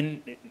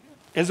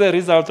as a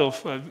result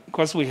of,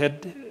 because we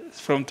had,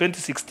 from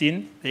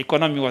 2016, the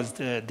economy was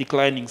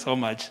declining so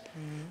much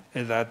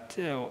that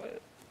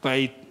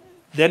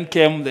then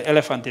came the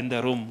elephant in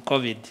the room,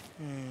 COVID,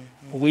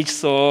 which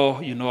saw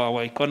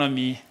our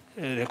economy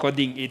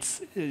recording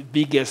its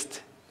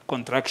biggest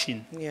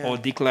contraction or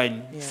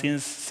decline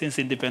since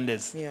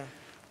independence,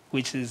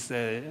 which is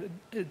a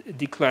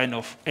decline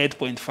of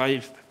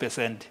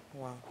 8.5%,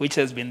 which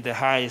has been the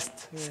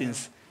highest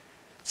since.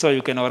 So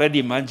you can already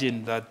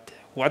imagine that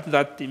what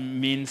that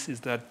means is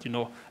that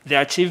the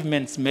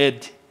achievements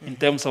made in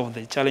terms of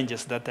the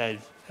challenges that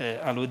I've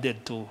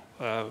alluded to,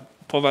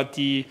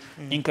 poverty,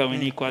 income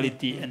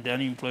inequality, and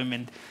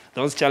unemployment,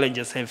 those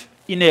challenges have,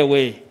 in a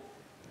way,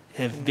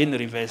 have been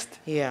reversed.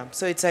 Yeah,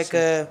 so it's like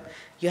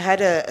you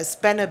had a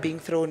spanner being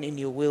thrown in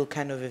your wheel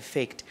kind of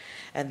effect.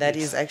 And that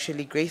is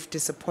actually great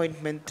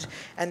disappointment.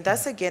 And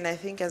thus, again, I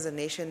think as a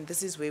nation,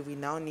 this is where we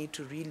now need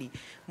to really,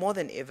 more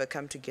than ever,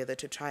 come together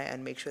to try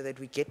and make sure that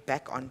we get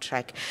back on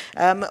track.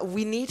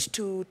 We need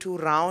to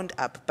round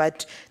up,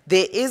 but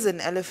there is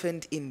an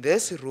elephant in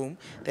this room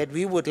that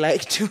we would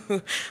like to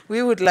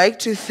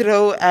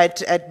throw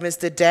at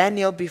Mr.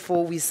 Daniel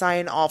before we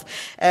sign off.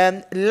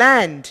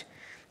 Land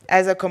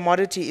as a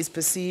commodity is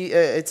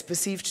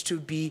perceived to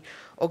be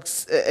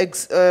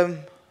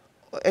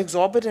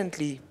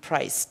exorbitantly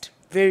priced,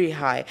 very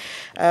high.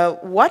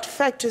 What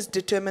factors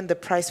determine the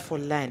price for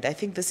land? I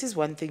think this is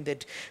one thing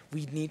that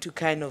we need to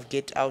kind of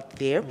get out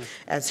there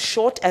as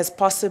short as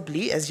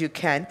possibly as you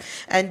can.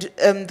 And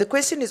the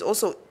question is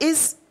also,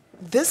 is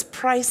this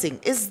pricing,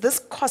 is this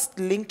cost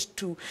linked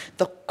to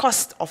the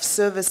cost of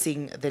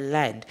servicing the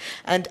land?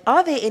 And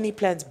are there any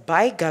plans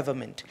by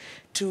government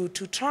to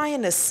try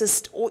and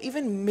assist or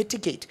even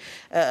mitigate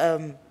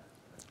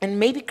and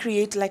maybe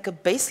create like a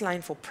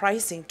baseline for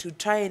pricing to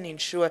try and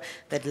ensure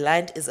that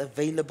land is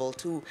available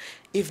to,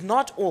 if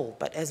not all,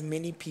 but as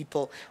many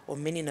people or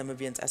many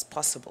Namibians as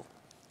possible?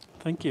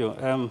 Thank you.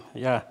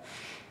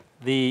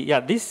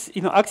 This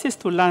access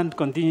to land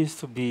continues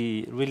to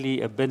be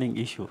really a burning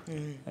issue.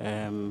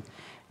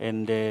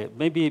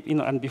 Maybe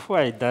and before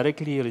I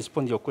directly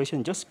respond to your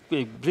question, just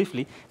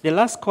briefly, the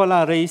last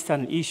caller raised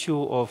an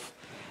issue of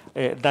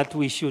that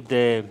we should,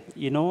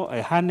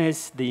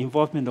 harness the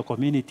involvement of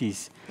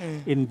communities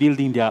in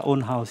building their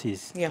own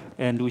houses.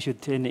 And we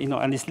should,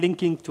 and it's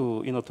linking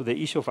to, to the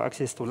issue of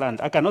access to land.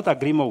 I cannot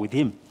agree more with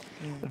him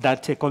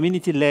that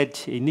community-led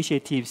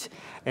initiatives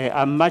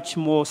are much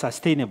more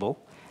sustainable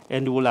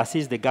and will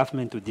assist the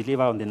government to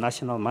deliver on the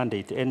national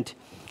mandate. And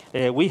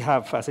we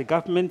have, as a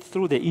government,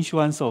 through the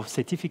issuance of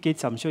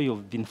certificates, I'm sure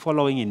you've been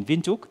following in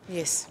Windhoek,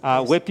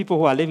 where people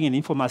who are living in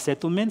informal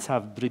settlements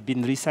have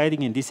been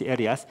residing in these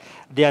areas.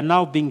 They are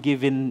now being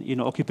given,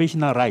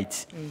 occupational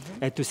rights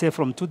to say,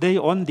 from today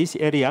on, this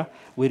area,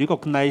 we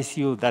recognize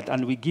you that,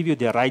 and we give you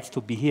the right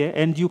to be here,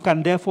 and you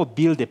can therefore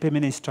build a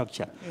permanent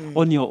structure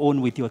on your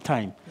own with your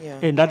time.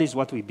 And that is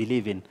what we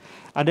believe in.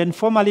 And then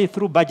formally,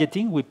 through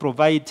budgeting, we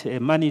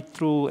provide money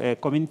through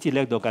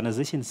community-led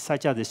organizations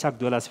such as the Shack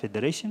Dwellers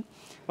Federation.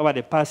 Over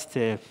the past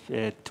 2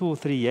 or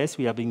 3 years,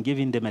 we have been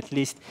giving them at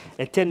least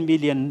 10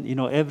 million,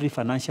 every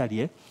financial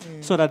year,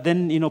 so that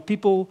then,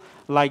 people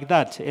like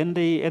that, and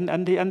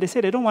they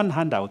say they don't want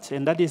handouts,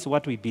 and that is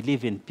what we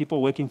believe in,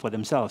 people working for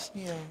themselves.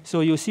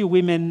 So you see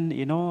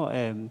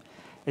women,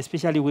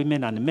 especially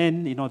women and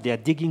men, they are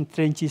digging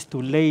trenches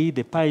to lay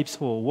the pipes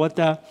for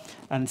water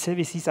and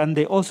services, and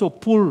they also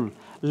pull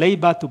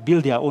labor to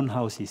build their own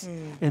houses.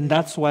 And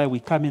that's why we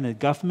come in as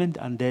government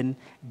and then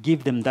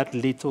give them that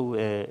little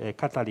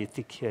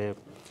catalytic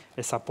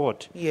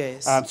support.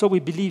 So we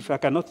believe, I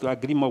cannot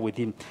agree more with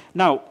him.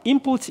 Now,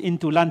 inputs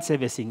into land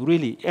servicing,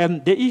 really.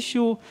 The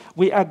issue,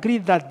 we agree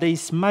that there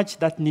is much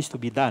that needs to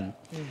be done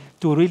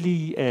to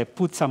really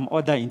put some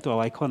order into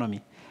our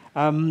economy.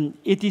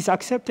 It is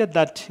accepted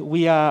that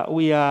we are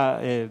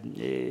a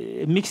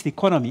mixed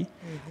economy,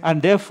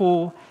 and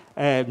therefore,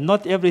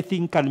 not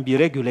everything can be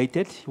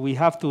regulated. We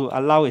have to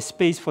allow a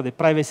space for the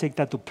private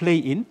sector to play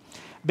in.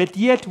 But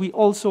yet we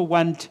also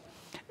want,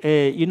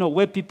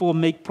 where people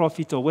make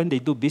profit or when they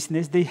do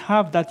business, they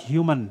have that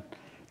human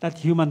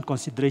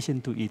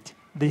consideration to it.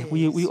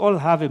 We all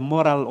have a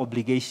moral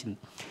obligation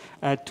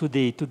to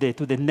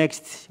the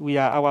next. We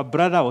are our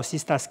brother or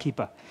sister's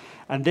keeper.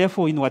 And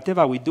therefore, in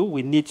whatever we do,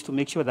 we need to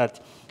make sure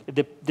that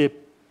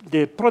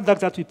the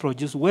product that we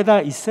produce, whether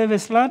it's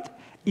service land,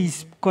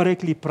 is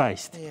correctly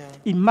priced. Yeah.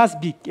 It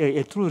must be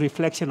a true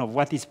reflection of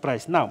what is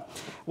priced. Now,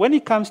 when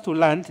it comes to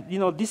land,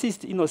 this is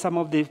some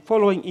of the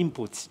following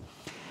inputs.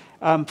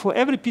 For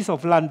every piece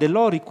of land, the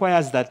law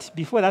requires that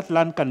before that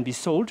land can be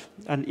sold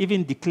and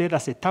even declared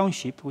as a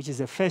township, which is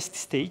the first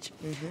stage,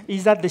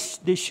 is that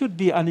there should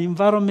be an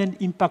environment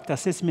impact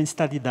assessment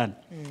study done.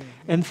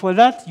 And for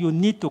that, you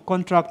need to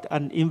contract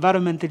an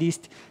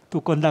environmentalist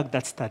to conduct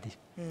that study.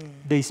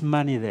 There is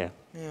money there.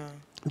 Yeah.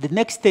 The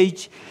next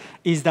stage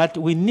is that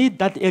we need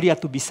that area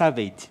to be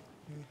surveyed.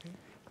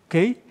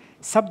 Okay?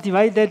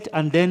 Subdivided,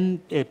 and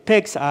then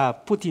pegs are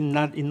put in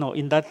that,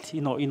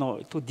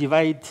 to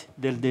divide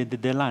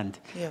the land,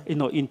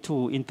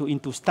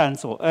 into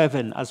stands or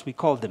urban, as we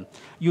call them.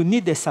 You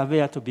need a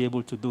surveyor to be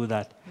able to do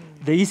that.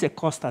 There is a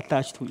cost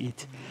attached to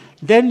it.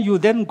 Then you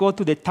go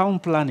to the town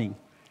planning.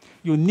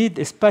 You need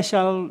a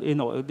special,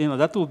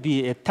 that will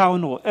be a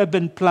town or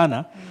urban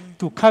planner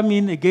to come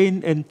in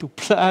again and to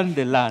plan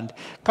the land,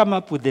 come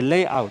up with the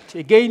layout.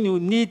 Again, you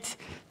need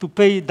to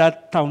pay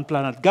that town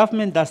planner.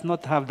 Government does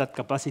not have that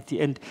capacity,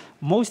 and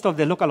most of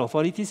the local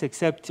authorities,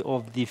 except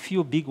of the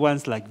few big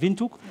ones like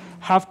Windhoek,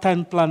 have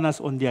town planners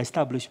on their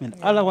establishment.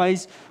 Yeah.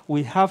 Otherwise,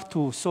 we have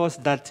to source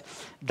that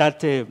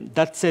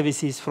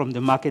services from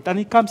the market, and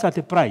it comes at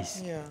a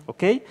price. Yeah.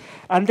 Okay?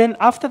 And then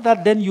after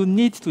that, then you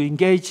need to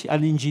engage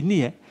an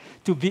engineer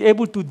to be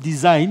able to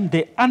design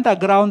the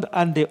underground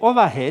and the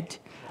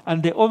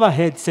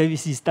overhead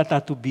services that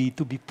are to be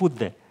put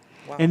there.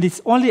 Wow. And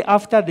it's only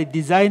after the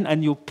design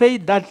and you pay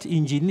that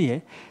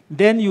engineer,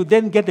 then you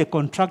get a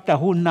contractor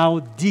who now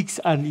digs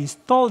and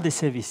installs the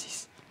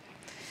services.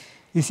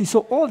 You see,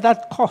 so all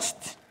that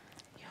cost.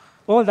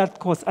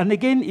 And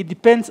again, it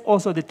depends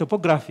also the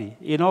topography.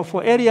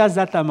 For areas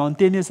that are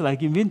mountainous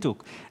like in Windhoek,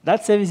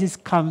 that services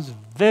comes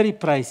very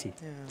pricey.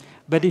 Yeah.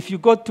 But if you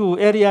go to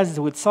areas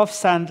with soft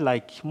sand,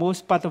 like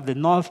most part of the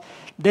north,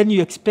 then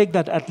you expect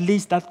that at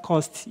least that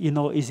cost,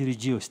 is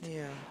reduced.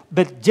 Yeah.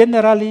 But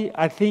generally,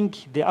 I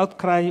think the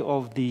outcry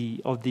of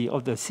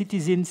the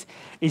citizens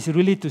is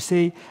really to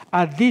say,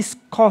 are these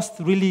costs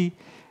really,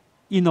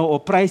 or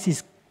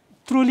prices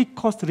truly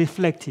cost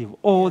reflective,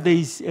 or there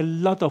is a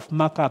lot of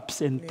markups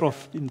and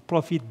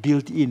profit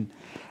built in?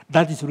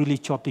 That is really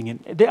chopping in.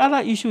 The other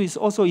issue is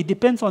also, it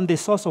depends on the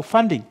source of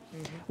funding.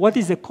 What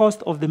is the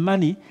cost of the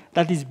money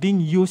that is being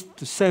used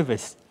to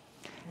service?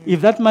 If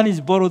that money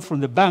is borrowed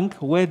from the bank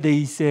where there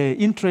is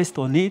interest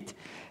on it,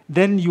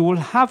 then you will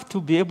have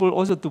to be able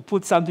also to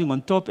put something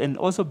on top and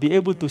also be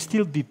able to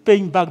still be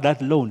paying back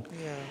that loan.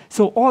 Yeah.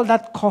 So all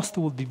that cost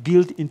will be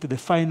built into the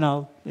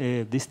final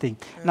this thing.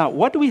 Now,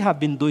 what we have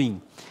been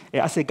doing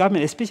as a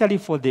government, especially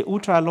for the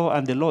ultra low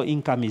and the low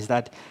income, is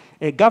that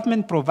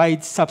government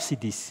provides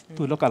subsidies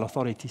to local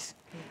authorities.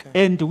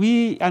 Okay.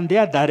 And they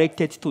are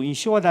directed to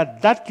ensure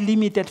that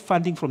limited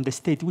funding from the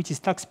state, which is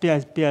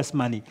taxpayers'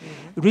 money,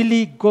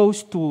 really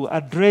goes to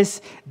address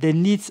the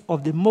needs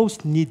of the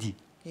most needy.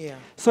 Yeah.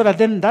 So that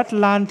then that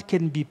land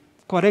can be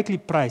correctly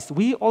priced.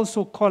 We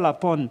also call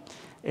upon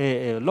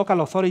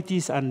local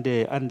authorities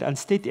and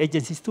state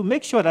agencies to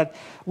make sure that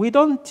we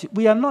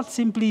are not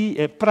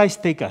simply price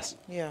takers.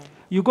 Yeah.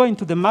 You go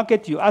into the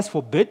market, you ask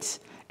for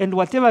bids, and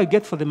whatever you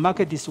get for the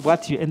market is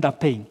what you end up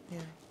paying. Yeah.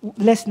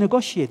 Let's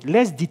negotiate.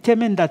 Let's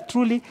determine that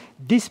truly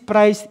this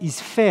price is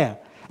fair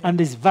and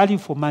there's value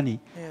for money.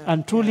 Yeah.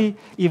 And truly,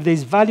 if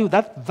there's value,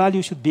 that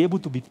value should be able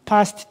to be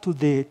passed to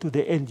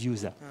the end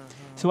user.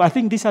 So I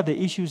think these are the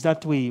issues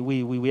that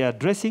we are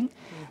addressing.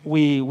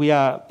 We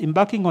are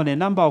embarking on a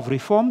number of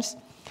reforms.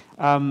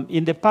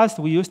 In the past,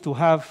 we used to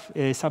have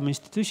some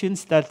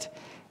institutions that,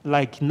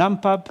 like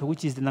NAMPAB,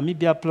 which is the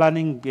Namibia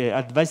Planning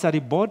Advisory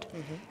Board,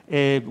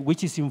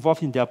 which is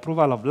involved in the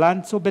approval of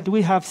land. But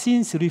we have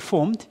since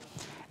reformed.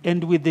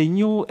 And with the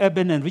new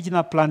Urban and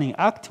Regional Planning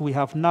Act, we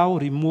have now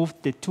removed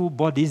the two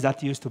bodies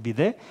that used to be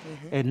there,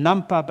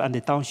 NAMPAB and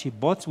the township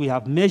boards. We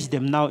have merged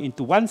them now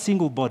into one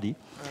single body.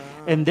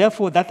 And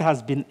therefore, that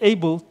has been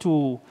able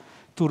to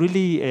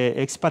really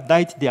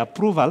expedite the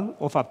approval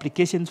of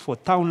applications for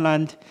town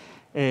land,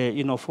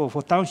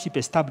 for township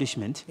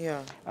establishment.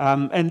 Yeah.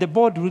 And the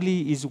board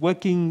really is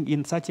working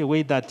in such a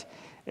way that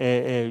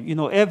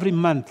every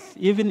month,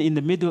 even in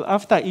the middle,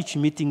 after each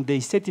meeting, they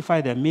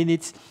certify their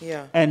minutes.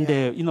 Yeah.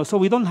 And, so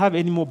we don't have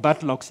any more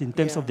backlogs in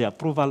terms of the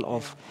approval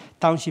of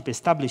township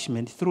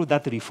establishment through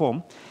that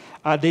reform.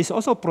 There's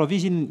also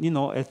provision,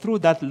 through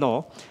that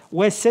law,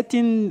 where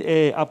certain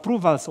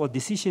approvals or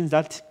decisions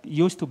that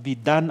used to be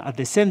done at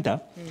the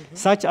center,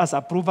 such as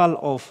approval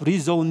of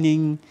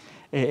rezoning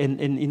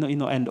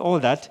and all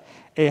that,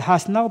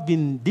 has now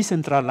been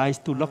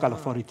decentralized to local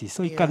authorities.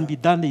 So it can be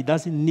done. It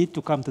doesn't need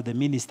to come to the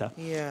minister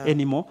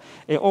anymore.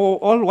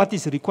 All what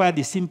is required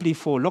is simply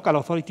for local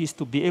authorities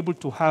to be able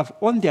to have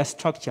on their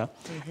structure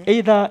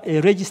either a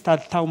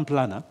registered town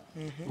planner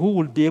who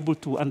will be able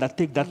to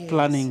undertake that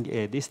planning,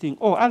 this thing.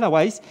 Or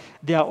otherwise,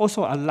 they are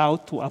also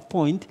allowed to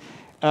appoint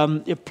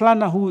a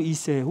planner who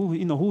is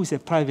a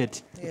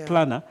private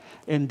planner,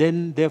 and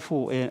then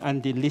therefore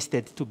and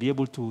enlisted to be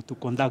able to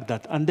conduct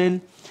that, and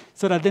then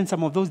so that then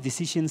some of those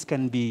decisions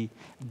can be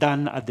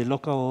done at the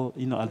local,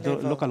 at the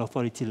local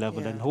authority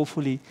level, and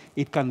hopefully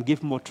it can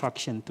give more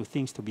traction to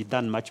things to be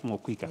done much more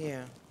quicker.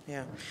 Yeah.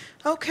 Yeah.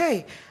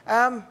 Okay.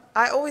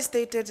 I always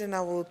stated, and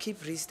I will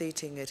keep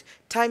restating it,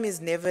 time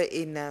is never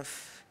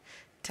enough.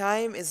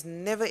 Time is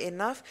never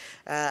enough.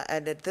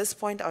 And at this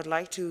point, I would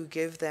like to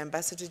give the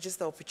ambassador just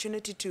the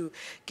opportunity to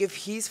give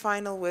his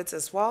final words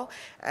as well,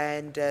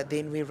 and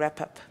then we wrap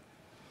up.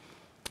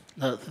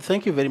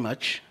 Thank you very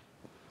much.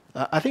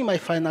 I think my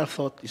final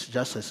thought is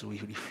just as we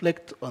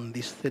reflect on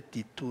these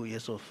 32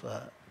 years of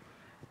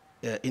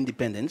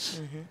independence.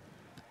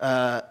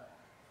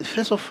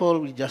 First of all,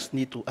 we just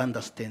need to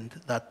understand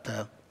that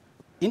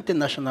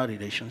international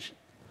relations,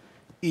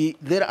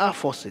 there are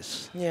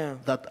forces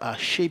that are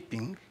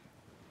shaping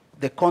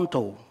the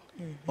contour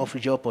of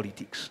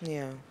geopolitics.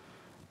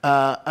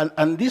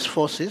 And these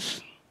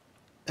forces,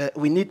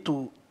 we need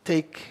to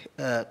take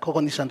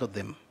cognizance of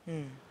them.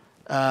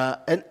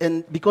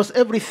 And because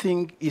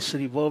everything is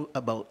revolved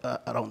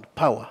around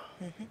power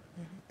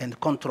and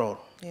control,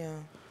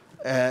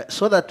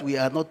 so that we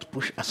are not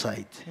pushed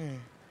aside.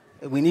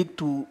 We need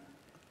to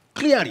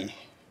clearly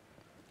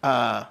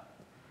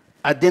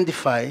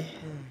identify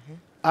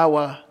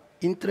our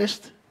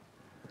interest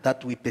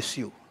that we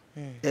pursue,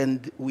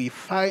 and we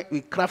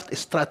craft a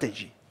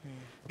strategy.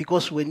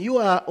 Because when you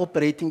are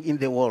operating in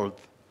the world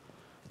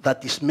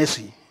that is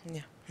messy,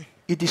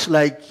 it is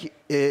like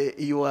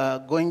you are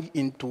going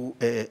into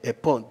a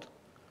pond,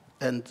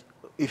 and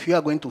if you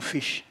are going to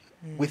fish,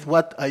 with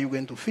what are you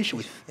going to fish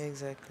with?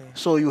 Exactly.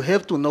 So you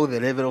have to know the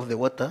level of the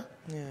water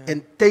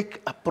and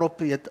take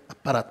appropriate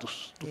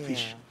apparatus to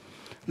fish.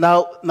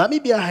 Now,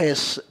 Namibia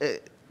has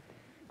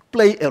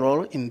played a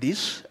role in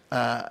this.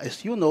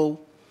 As you know,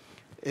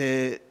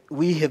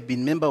 we have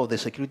been member of the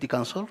Security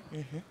Council,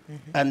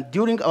 and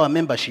during our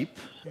membership,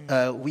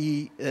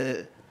 we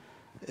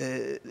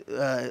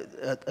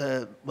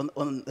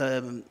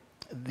on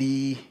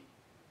the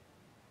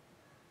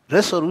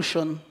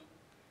resolution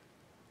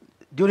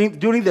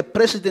during the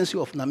presidency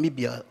of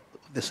Namibia,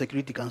 the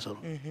Security Council,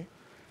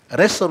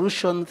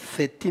 Resolution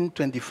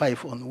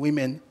 1325 on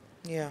women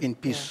in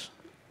peace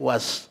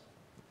was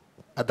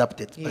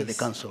adopted by the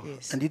Council.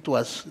 And it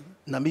was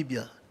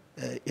Namibia,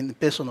 in the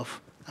person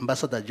of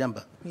Ambassador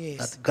Jamba,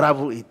 that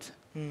gravelled it.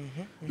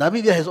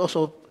 Namibia has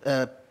also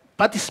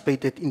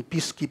participated in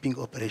peacekeeping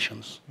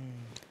operations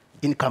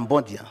in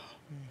Cambodia,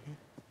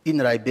 in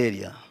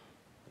Liberia,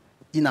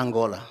 in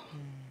Angola,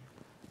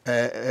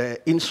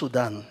 in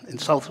Sudan, in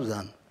South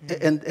Sudan,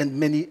 and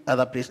many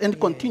other places, and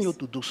continue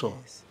to do so.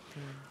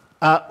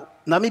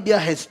 Namibia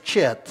has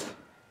chaired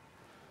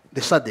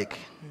the SADC,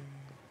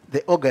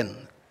 the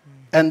organ,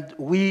 and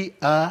we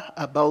are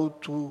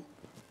about to,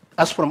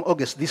 as from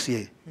August this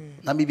year,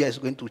 Namibia is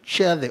going to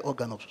chair the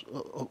organ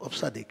of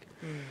SADC.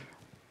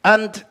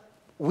 And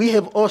we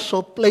have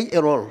also played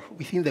a role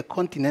within the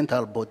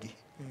continental body,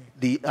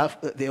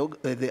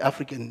 the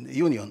African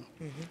Union.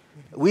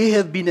 We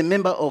have been a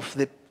member of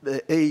the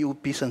AU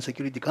Peace and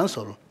Security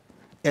Council,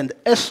 and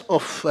as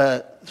of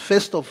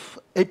 1st of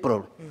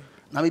April,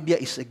 Namibia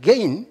is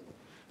again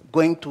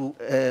going to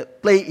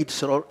play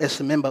its role as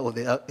a member of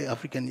the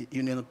African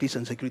Union Peace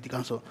and Security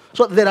Council.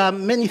 So there are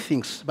many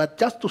things, but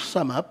just to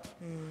sum up,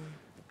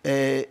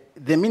 the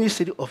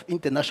Ministry of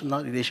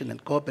International Relations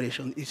and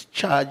Cooperation is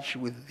charged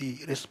with the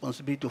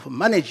responsibility of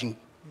managing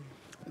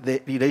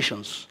the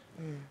relations,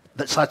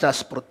 such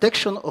as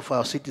protection of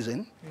our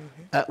citizens.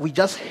 We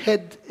just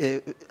had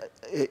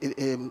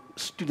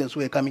students who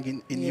were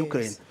coming in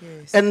Ukraine,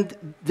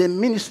 and the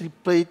ministry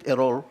played a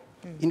role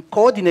in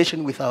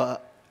coordination with our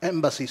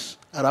embassies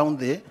around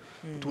there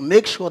to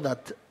make sure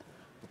that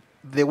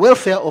the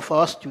welfare of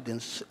our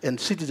students and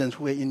citizens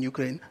who are in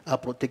Ukraine are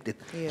protected.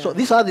 So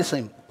these are the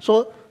same.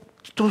 So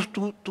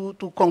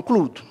to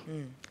conclude,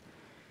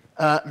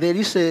 there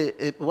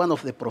is one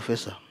of the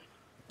professors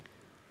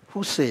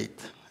who said,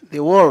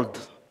 the world,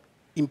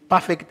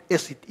 imperfect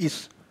as it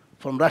is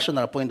from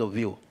rational point of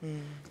view,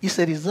 is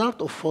a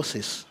result of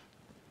forces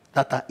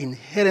that are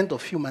inherent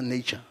of human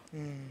nature.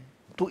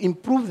 To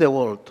improve the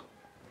world,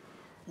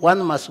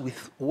 one must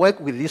work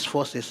with these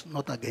forces,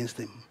 not against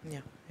them.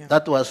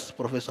 That was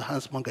Professor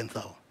Hans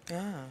Monkenthau.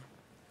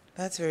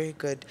 That's very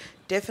good.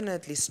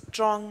 Definitely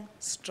strong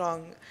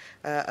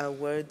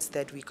words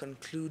that we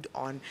conclude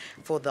on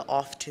for the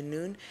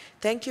afternoon.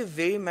 Thank you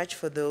very much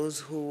for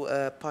those who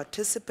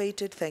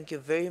participated. Thank you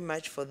very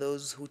much for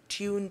those who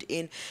tuned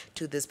in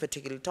to this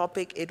particular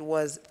topic. It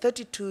was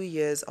 32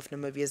 years of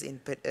Namibia's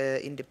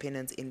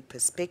independence in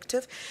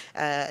perspective.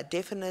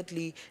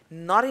 Definitely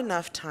not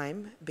enough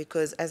time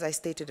because, as I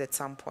stated at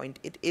some point,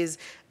 it is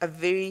a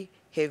very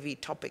heavy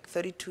topic.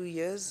 32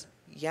 years.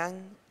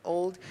 young,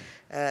 old,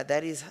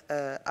 that is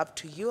up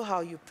to you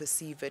how you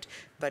perceive it,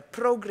 but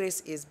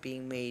progress is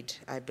being made,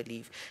 I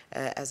believe.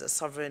 As a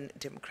sovereign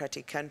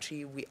democratic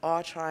country, we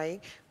are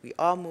trying, we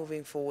are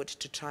moving forward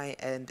to try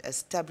and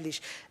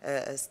establish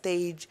a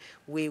stage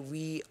where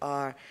we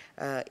are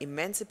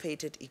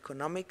emancipated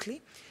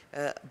economically,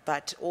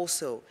 but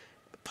also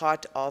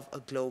part of a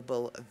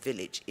global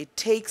village. It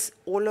takes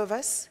all of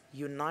us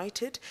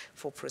united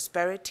for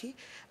prosperity.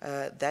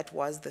 That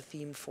was the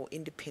theme for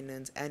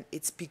independence, and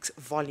it speaks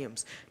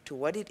volumes to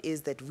what it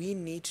is that we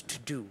need to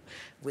do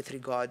with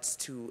regards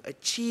to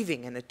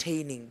achieving and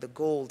attaining the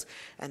goals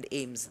and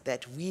aims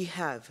that we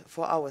have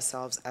for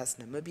ourselves as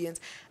Namibians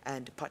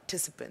and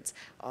participants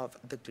of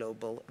the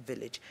global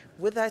village.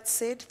 With that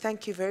said,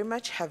 thank you very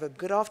much. Have a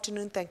good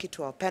afternoon. Thank you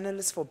to our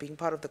panelists for being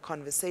part of the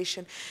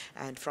conversation.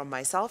 And from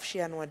myself,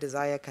 Shianwa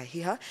Desire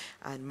Kahiha,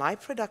 and my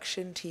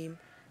production team,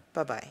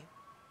 bye-bye.